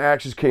stoner dude, the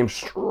axe just came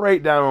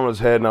straight down on his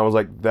head, and I was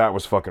like, that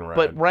was fucking rad.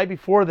 But right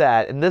before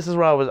that, and this is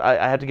where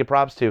I had to give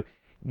props to,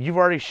 you've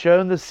already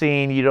shown the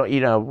scene,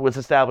 it's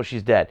established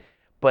she's dead.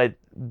 But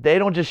they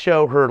don't just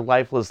show her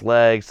lifeless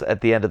legs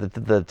at the end of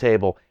the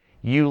table.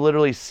 You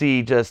literally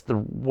see just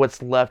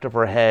what's left of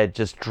her head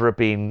just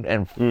dripping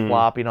and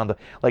flopping on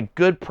like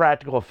good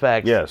practical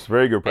effects. Yes,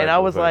 very good. And I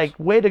was effects. like,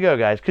 way to go,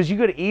 guys. Because you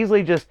could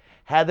easily just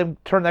have them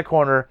turn that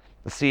corner,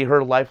 see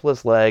her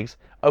lifeless legs.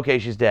 Okay,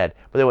 she's dead.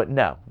 But they went,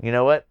 no, you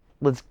know what?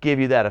 Let's give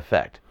you that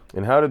effect.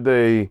 And how did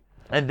they?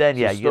 And then,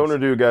 The stoner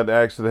dude got the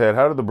axe to the head.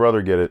 How did the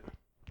brother get it?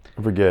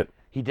 I forget.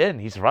 he didn't.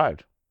 He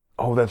survived.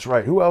 Oh, that's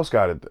right. Who else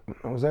got it?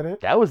 Was that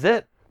it? That was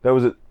it. That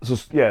was it. So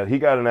yeah, he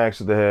got an axe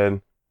to the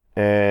head,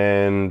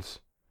 and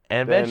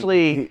And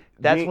eventually,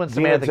 that's when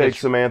Samantha takes gets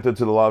Samantha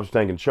to the lobster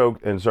tank and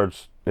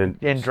drowns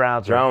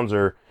her. drowns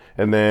her,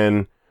 and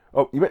then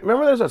you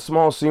remember there's that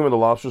small scene where the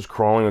lobster's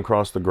crawling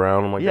across the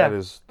ground. I'm like, Yeah.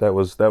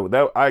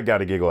 that I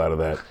got a giggle out of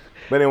that.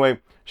 But anyway,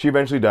 she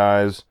eventually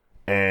dies,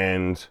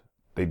 and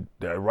the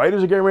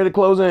writers are getting ready to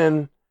close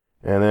in,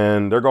 and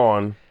then they're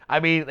gone. I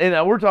mean,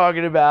 we're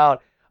talking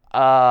about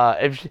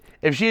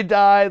if she had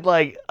died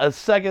like a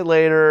second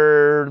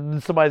later,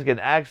 somebody's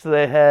getting axed to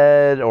the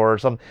head or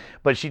something.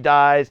 But she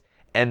dies,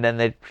 and then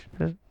they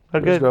are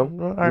Let's good. go. All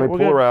And right, they we're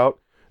pull her good. out,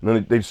 and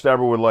then they stab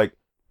her with like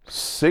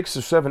 6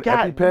 or 7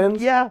 God, EpiPens.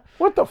 yeah.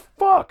 What the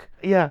fuck?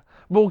 Yeah.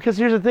 Well, because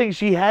here's the thing: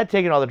 she had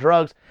taken all the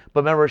drugs,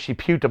 but remember, she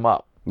puked them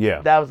up.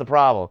 Yeah. That was the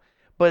problem.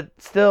 But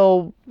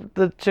still,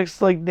 the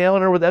chick's like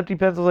nailing her with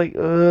EpiPens. I was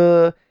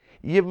like,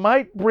 you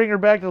might bring her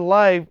back to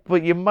life,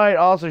 but you might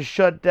also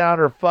shut down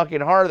her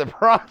fucking heart in the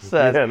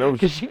process. Yeah, no,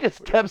 because she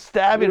just kept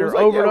stabbing It her was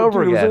like, over and over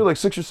dude, It was again. only like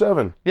 6 or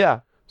 7. Yeah.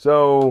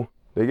 So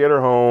they get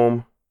her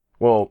home.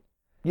 Well,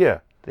 yeah.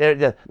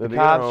 The They get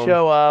cops home.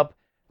 show up.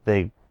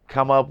 They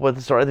come up with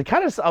the story. They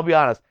kind of, I'll be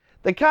honest,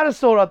 they kind of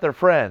sold out their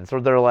friends, or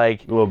they're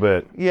like, A little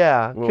bit.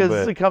 yeah, little because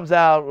bit. it comes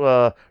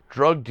out,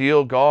 drug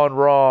deal gone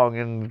wrong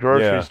in the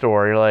grocery Yeah.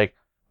 store. You're like,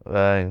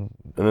 And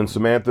then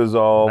Samantha's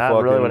all not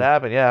fucking. really what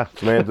happened. Yeah.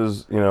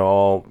 Samantha's,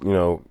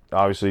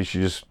 obviously she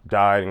just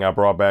died and got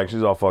brought back.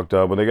 She's all fucked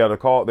up. But they got a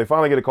call. They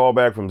finally get a call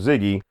back from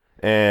Ziggy,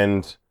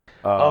 and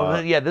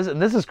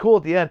This is cool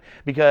at the end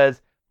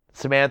because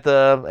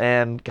Samantha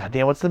and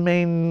goddamn, what's the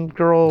main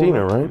girl?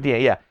 Dina, right?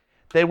 Yeah.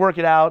 They work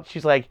it out.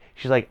 She's like,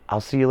 I'll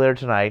see you later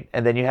tonight.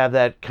 And then you have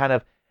that kind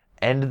of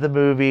end of the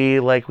movie,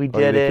 like we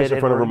did they it kiss in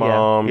front of her we're-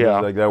 mom. Yeah.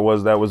 Like that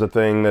was a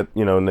thing that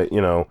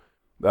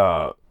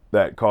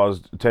that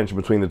caused tension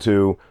between the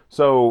two.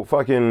 So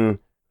fucking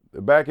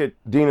back at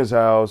Dina's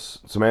house,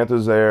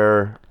 Samantha's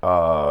there.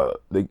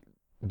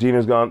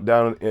 Dina's gone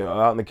down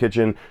out in the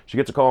kitchen. She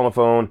gets a call on the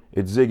phone.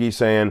 It's Ziggy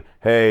saying,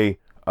 "Hey,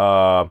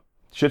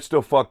 shit's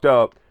still fucked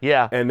up.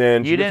 Yeah. And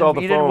then she gets off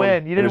the phone. You didn't win. You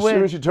and didn't as win.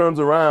 soon as she turns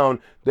around,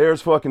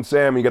 there's fucking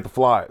Sam and you get the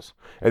flies.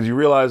 As you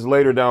realize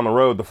later down the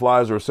road, the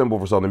flies are a symbol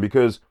for something.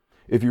 Because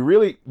if you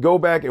really go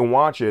back and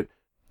watch it,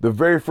 the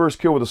very first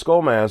kill with the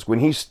skull mask, when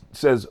he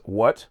says,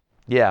 what?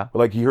 Yeah.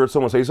 Like he heard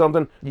someone say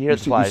something, you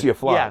see a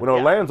fly. Yeah, When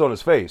it lands on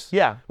his face.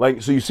 Yeah.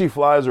 Like, so you see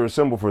flies are a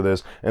symbol for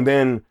this. And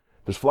then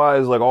there's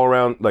flies like all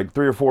around, like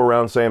 3 or 4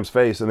 around Sam's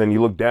face. And then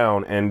you look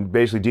down and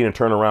basically Dina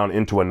turn around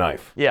into a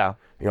knife. Yeah. And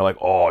you're like,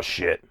 oh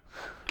shit.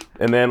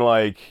 And then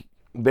like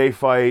they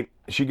fight.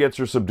 She gets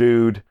her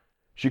subdued.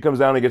 She comes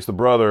down and gets the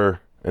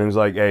brother. And he's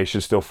like, hey,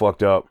 she's still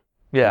fucked up.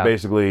 Yeah.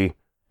 Basically,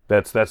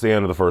 that's the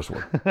end of the first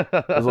one.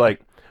 It's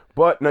like,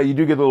 but no, you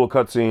do get a little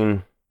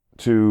cutscene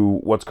to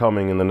what's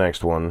coming in the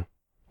next one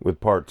with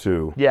part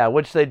 2. Yeah,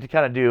 which they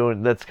kind of do,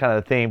 and that's kind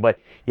of the thing. But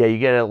yeah, you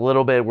get a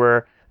little bit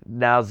where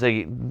now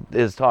Ziggy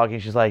is talking.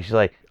 She's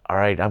like, all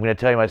right, I'm going to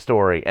tell you my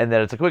story. And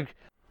then it's a quick,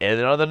 and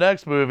then on the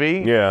next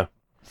movie, Yeah.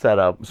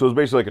 setup. So it's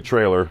basically like a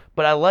trailer.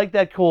 But I like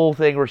that cool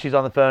thing where she's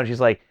on the phone. She's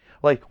like,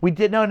 we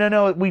did,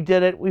 no, we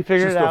did it. We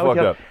figured She's it still out. fucked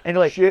up. And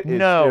you're like, Shit is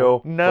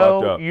no, still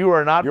fucked up. you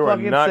are not You are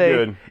fucking not safe.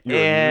 good. You are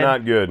And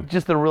not good.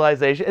 just the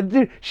realization. And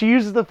dude, she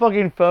uses the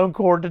fucking phone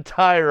cord to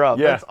tie her up.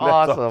 Yeah, that's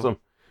awesome.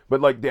 But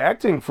like the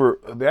acting for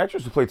the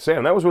actress who played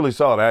Sam, that was really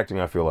solid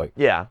acting, I feel like.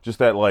 Yeah. Just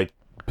that like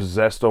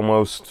possessed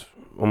almost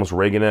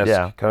Reagan-esque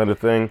Yeah. kind of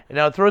thing. And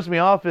now what throws me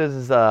off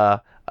is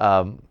Not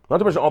to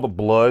mention all the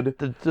blood.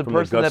 the from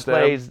person gut that stab.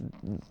 plays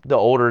the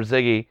older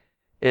Ziggy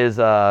is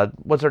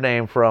what's her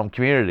name from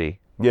Community.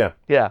 Yeah.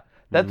 Yeah.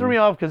 That Mm-hmm. threw me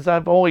off because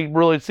I've only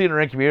really seen her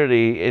in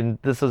Community, and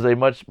this is a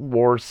much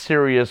more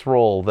serious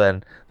role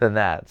than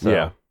that. So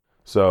Yeah.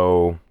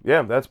 So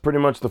yeah, that's pretty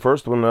much the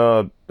first one.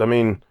 I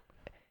mean,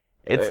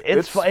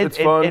 it's fun. it's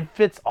fun. It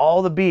fits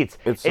all the beats.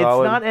 It's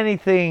solid. not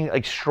anything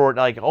like short,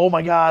 like oh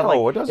my god,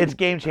 No, like it doesn't- it's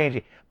game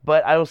changing.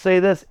 But I will say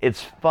this: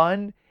 it's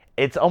fun.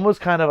 It's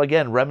almost kind of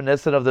again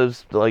reminiscent of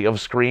those like of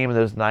Scream and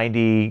those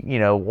 '90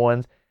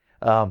 ones.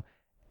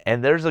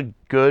 And there's a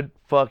good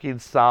fucking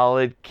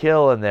solid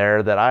kill in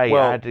there that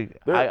I'll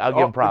give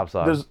them props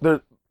on.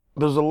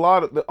 There's a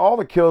lot of all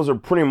the kills are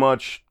pretty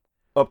much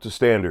up to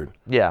standard.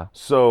 Yeah.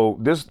 So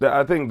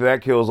I think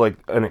that kill is like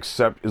an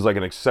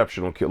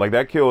exceptional kill. Like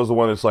that kill is the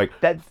one that's like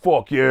That-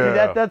 fuck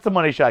yeah. See, that's the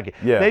money shot.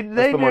 Yeah, they that's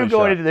they the knew money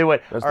going shot. into they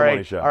went That's all the right,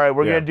 money shot. all right,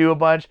 we're Yeah. gonna do a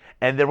bunch,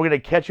 and then we're gonna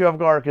catch you off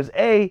guard because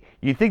A,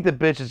 you think the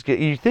bitch is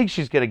you think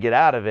she's gonna get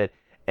out of it,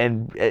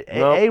 and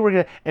A, we're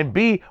gonna, and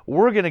B,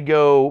 we're not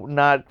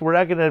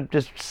gonna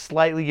just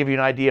slightly give you an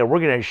idea. We're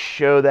gonna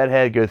show that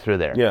head go through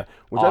there. Yeah,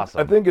 which Awesome.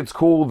 I think it's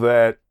cool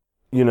that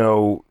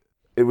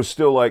it was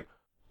still like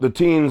the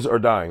teens are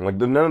dying. Like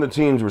none of the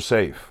teens were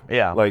safe.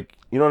 Yeah. Like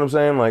you know what I'm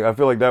saying? Like I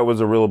feel like that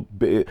was a real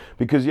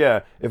because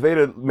yeah, if they'd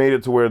have made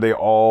it to where they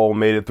all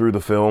made it through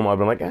the film, I'd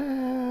been like,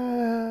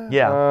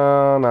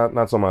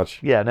 not so much.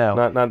 Yeah, no.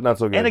 Not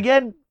so good. And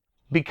again,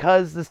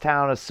 because this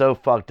town is so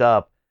fucked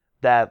up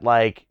that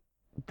like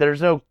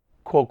there's no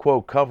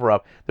quote cover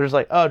up. There's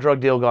like, oh,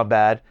 drug deal gone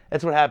bad.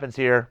 That's what happens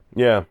here.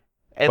 yeah,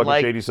 And fucking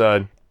like shady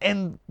side.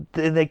 and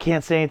they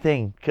can't say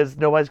anything because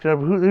nobody's gonna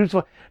who's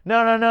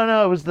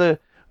no, it was the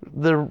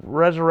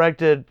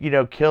resurrected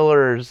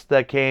killers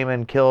that came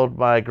and killed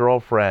my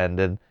girlfriend,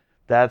 and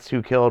that's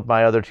who killed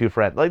my other 2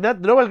 friends. Like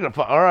that, nobody's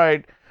gonna all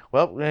right,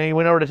 well, he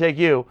went over to take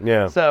you.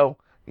 Yeah. So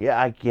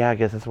I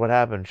guess that's what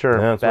happened. Sure.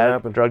 Yeah, that's what Bad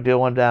happened. drug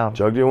deal went down.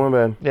 Drug deal went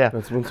bad. Yeah.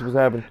 That's what's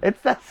happened.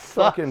 That sucks,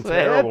 Fucking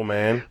terrible,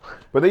 man.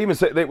 But they even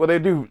say they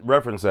do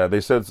reference that. They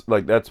said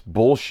like that's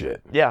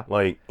bullshit. Yeah.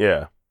 Like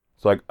yeah.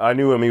 It's like I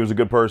knew him. He was a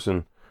good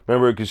person.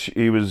 Remember, because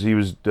he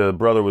was the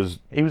brother was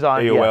He was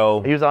on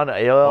AOL. Yeah, he was on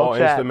AOL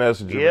chat. Instant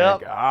Messenger.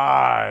 Yep. Man.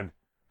 God.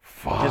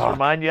 Fuck. Just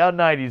remind you how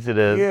 90s it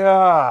is.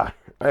 Yeah.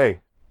 Hey.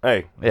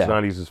 It's Yeah.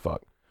 90s as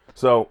fuck.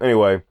 So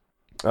anyway,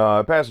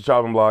 past the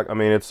chopping block. I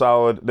mean, it's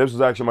solid. This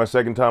was actually my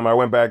second time. I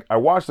went back. I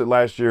watched it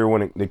last year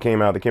when it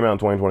came out. They came out in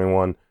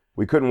 2021.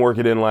 We couldn't work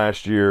it in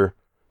last year.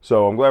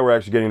 So I'm glad we're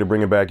actually getting to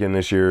bring it back in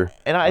this year.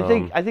 And I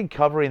think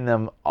covering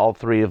them, all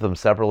 3 of them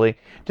separately,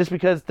 just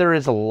because there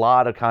is a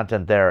lot of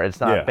content there. It's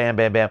not bam,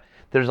 bam, bam.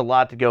 There's a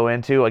lot to go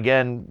into.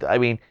 Again, I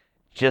mean,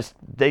 just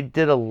they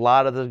did a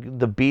lot of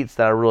the beats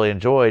that I really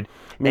enjoyed.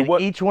 I mean,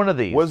 and each one of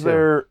these. Was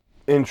there,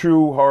 in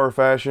true horror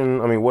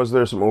fashion, I mean, was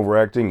there some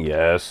overacting?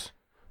 Yes.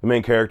 The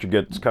main character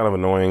gets kind of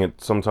annoying at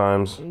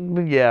sometimes.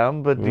 Yeah,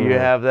 but do you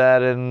have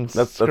that in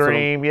That's what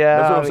Scream? Yeah,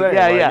 that's what I'm saying.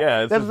 Yeah, Like, yeah.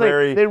 yeah, it's That's just like,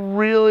 very- they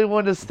really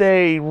want to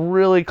stay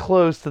really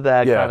close to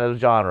that Yeah. kind of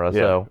genre. Yeah,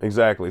 So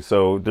exactly.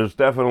 So there's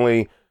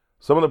definitely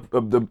some of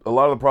a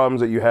lot of the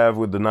problems that you have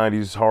with the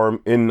 90s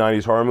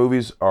horror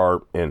movies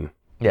are in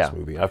this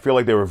movie. I feel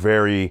like they were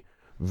very,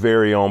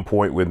 very on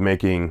point with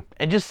making.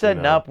 and just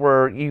setting up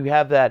where you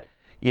have that,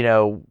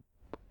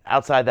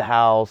 outside the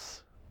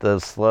house, the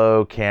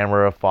slow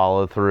camera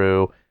follow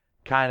through,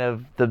 kind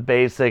of the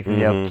basic,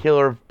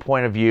 killer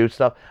point of view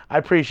stuff. I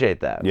appreciate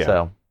that.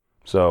 Yeah.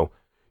 So,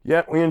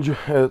 yeah, we enjoy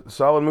a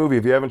solid movie.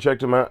 If you haven't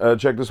checked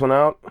this one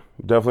out,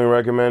 definitely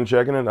recommend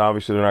checking it.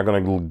 Obviously, they're not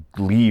going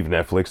to leave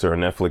Netflix. They're a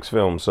Netflix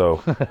film,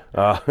 so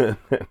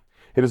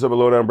Hit us up at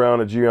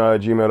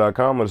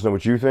lowdownbrown@gmail.com. Let us know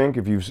what you think.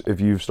 If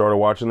you've started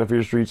watching the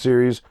Fear Street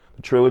series,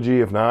 the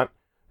trilogy. If not,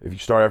 if you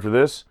start after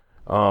this,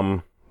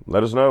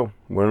 let us know.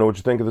 We want to know what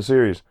you think of the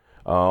series.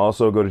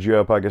 Also, go to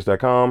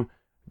GUIPodcast.com.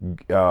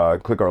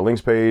 Click our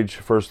links page.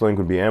 First link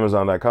would be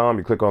Amazon.com.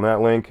 You click on that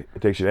link.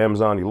 It takes you to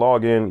Amazon. You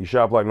log in. You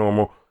shop like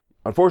normal.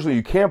 Unfortunately,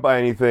 you can't buy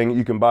anything.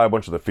 You can buy a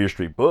bunch of the Fear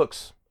Street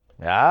books.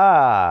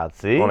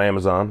 See? On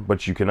Amazon,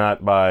 but you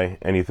cannot buy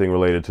anything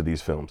related to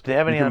these films. Do you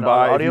have any you can on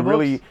buy,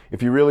 audiobooks?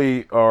 if you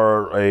really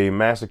are a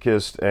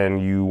masochist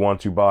and you want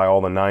to buy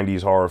all the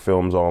 90s horror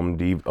films on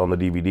the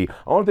DVD,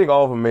 I don't think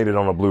all of them made it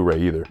on a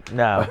Blu-ray either.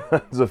 No.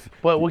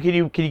 But can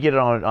you get it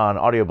on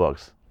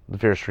audiobooks, the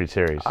Fear Street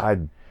series? I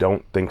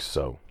don't think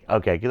so.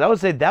 Okay, because I would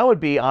say that would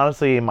be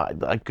honestly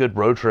a good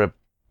road trip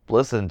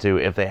listen to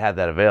if they had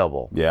that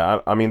available.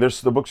 Yeah, I mean,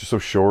 the books are so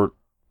short.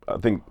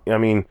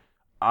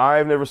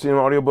 I've never seen them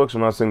in audiobooks. I'm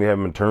not saying they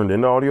haven't been turned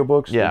into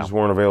audiobooks. Yeah. They just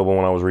weren't available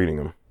when I was reading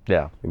them.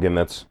 Yeah. Again,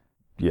 that's,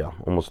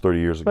 almost 30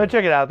 years ago. But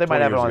check it out. They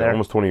might have it on there.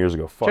 Almost 20 years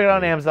ago. Check it out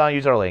on Amazon.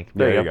 Use our link.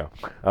 There you go.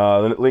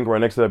 The link right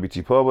next to that,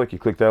 BT Public. You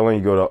click that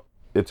link.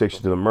 It takes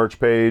you to the merch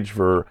page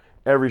for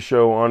every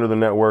show under the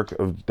network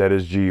that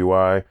is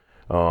GUI.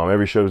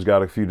 Every show's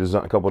got a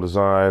couple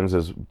designs.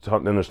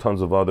 Then there's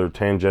tons of other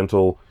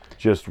tangential,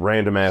 just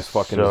random ass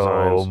fucking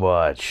designs.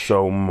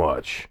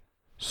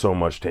 So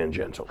much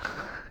tangential.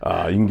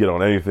 You can get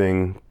on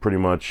anything pretty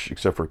much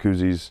except for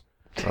koozies.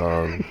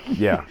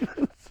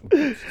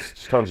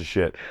 It's tons of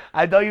shit.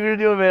 I thought you were gonna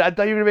do it. I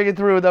thought you were gonna make it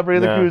through without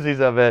bringing the koozies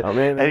of it. I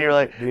mean, and you're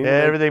like,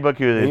 everything but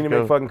koozies. They need to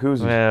make fucking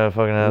koozies. Yeah,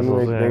 fucking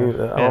assholes. I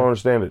don't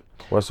understand it.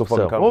 Why it's so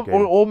fucking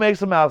complicated? We'll make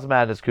some Mouse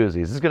Madness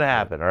koozies. It's gonna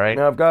happen, all right?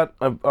 Now we'll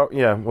talk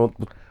about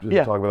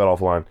that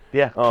offline.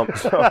 Yeah.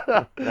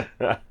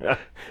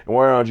 And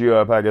we're on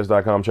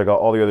GUIPodcast.com. Check out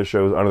all the other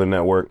shows under the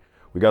network.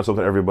 We got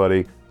something for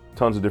everybody.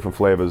 Tons of different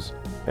flavors.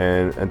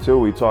 And until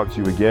we talk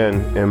to you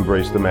again,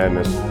 embrace the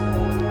madness.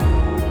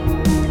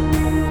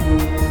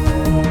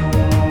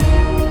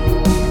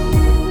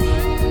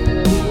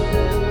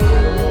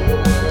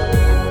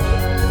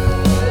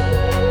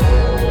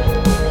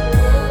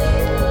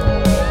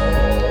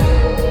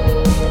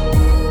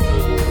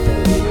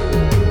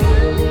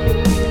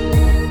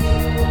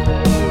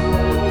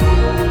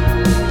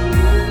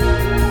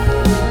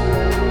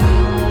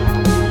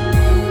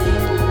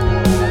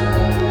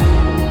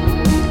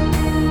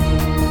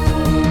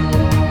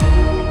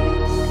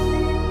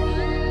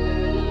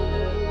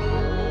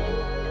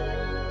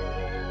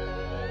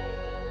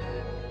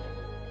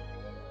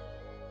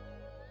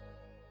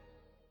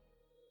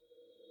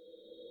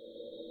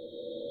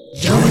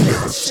 Join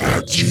us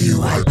at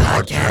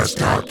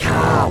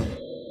GUIPodcast.com.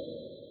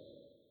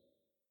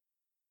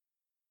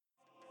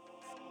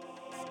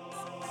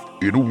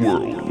 In a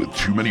world with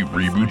too many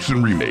reboots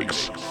and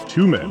remakes,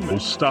 two men will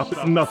stop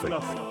at nothing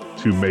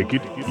to make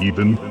it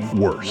even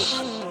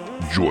worse.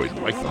 join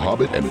Mike the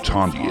Hobbit and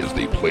Tandy as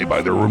they play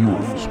by their own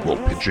rules while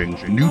pitching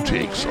new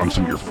takes on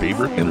some of your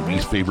favorite and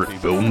least favorite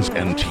films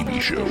and TV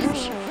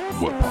shows.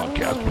 What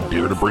podcast would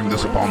dare to bring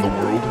this upon the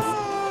world?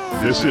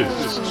 This is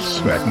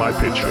Smack My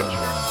Pitch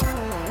Up.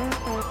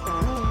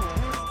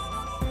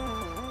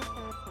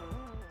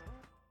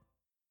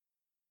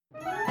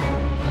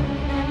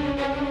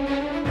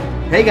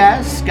 Hey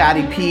guys,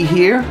 Scotty P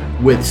here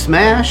with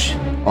Smash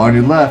on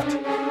your left.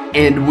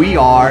 And we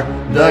are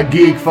the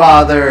Geek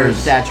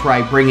Fathers. That's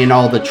right, bringing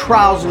all the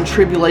trials and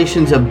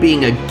tribulations of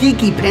being a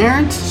geeky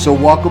parent. So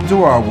welcome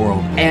to our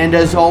world. And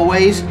as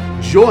always,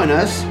 join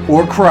us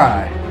or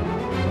cry.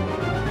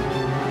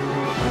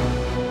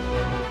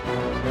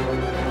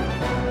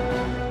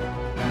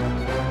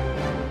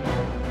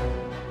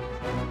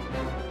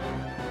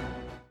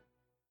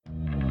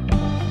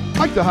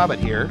 Mike the Hobbit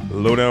here,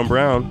 Lowdown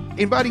Brown.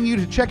 inviting you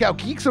to check out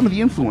Geek Some of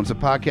the Influence, a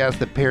podcast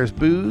that pairs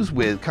booze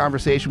with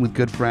conversation with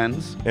good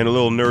friends. And a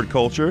little nerd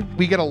culture.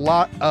 We get a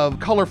lot of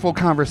colorful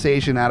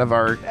conversation out of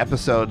our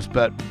episodes,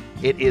 but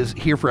it is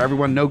here for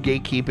everyone, no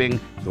gatekeeping.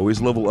 Always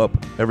level up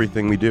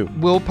everything we do.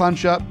 We'll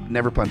punch up,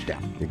 never punch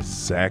down.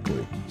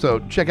 Exactly. So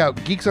check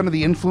out Geeks Under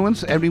the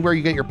Influence anywhere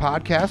you get your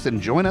podcasts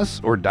and join us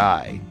or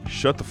die.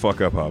 Shut the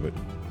fuck up, Hobbit.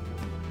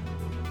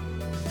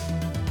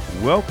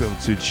 Welcome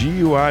to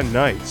GUI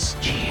Nights.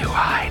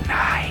 GUI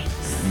Nights.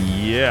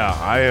 Yeah,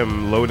 I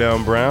am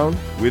Lowdown Brown.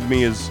 With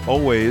me as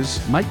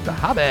always, Mike the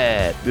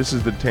Hobbit. this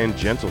is the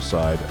tangential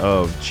side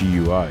of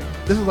GUI.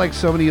 This is like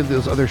so many of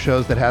those other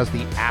shows that has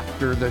the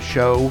after the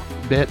show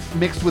bit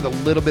mixed with a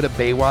little bit of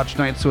Baywatch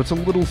Nights, so it's a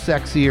little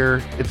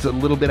sexier. It's a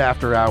little bit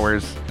after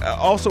hours.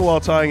 Also while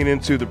tying it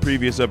into the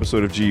previous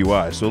episode of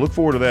GUI. So look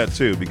forward to that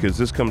too, because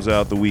this comes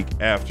out the week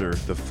after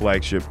the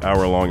flagship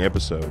hour-long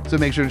episode. So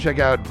make sure to check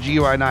out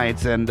GUI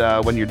Nights, and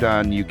when you're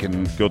done, you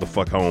can Go the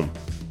fuck home.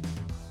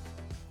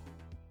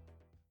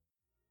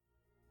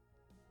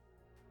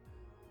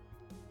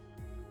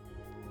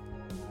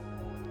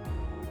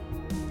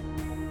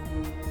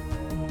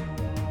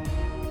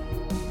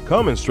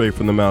 Coming straight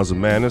from the mouths of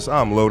madness,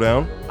 I'm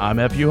Lowdown. I'm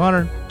F.U.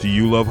 Hunter. Do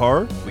you love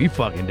horror? We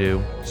fucking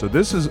do. So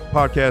this is a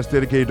podcast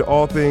dedicated to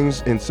all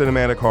things in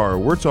cinematic horror.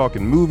 We're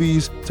talking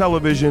movies,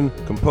 television,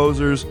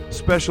 composers,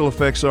 special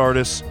effects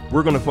artists.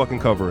 We're gonna fucking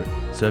cover it.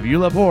 So if you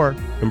love horror,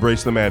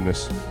 embrace the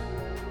madness.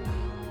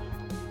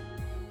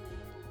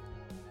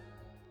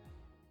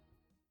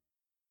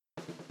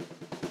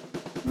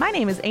 My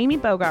name is Amy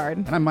Bogard.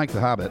 And I'm Mike the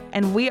Hobbit.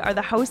 And we are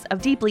the hosts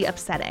of Deeply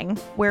Upsetting,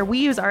 where we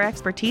use our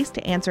expertise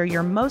to answer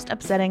your most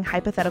upsetting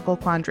hypothetical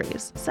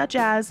quandaries, such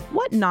as,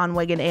 what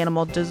non-winged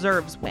animal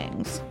deserves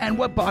wings? And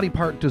what body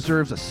part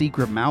deserves a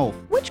secret mouth?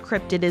 Which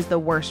cryptid is the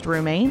worst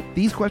roommate?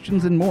 These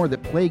questions and more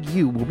that plague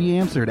you will be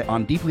answered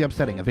on Deeply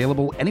Upsetting,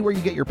 available anywhere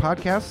you get your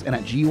podcasts and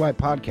at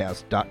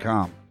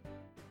GUIPodcast.com.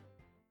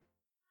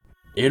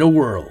 In a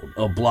world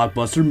of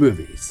blockbuster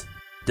movies,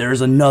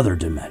 there's another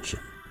dimension.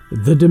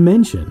 The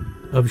dimension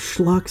of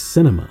schlock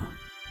cinema.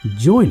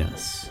 Join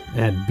us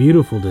at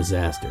Beautiful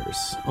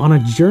Disasters on a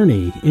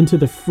journey into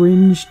the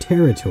fringe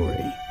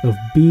territory of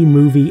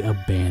B-movie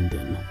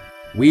abandon.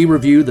 We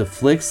review the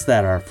flicks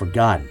that are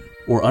forgotten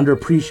or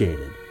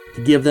underappreciated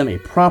to give them a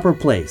proper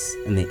place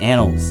in the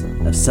annals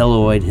of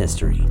celluloid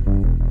history.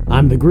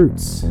 I'm the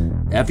Groots.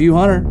 F.U.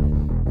 Hunter.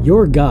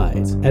 Your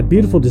guides at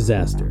Beautiful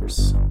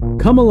Disasters.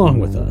 Come along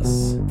with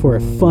us for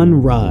a fun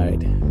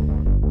ride.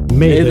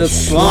 May the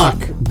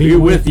schlock be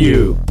with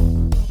you.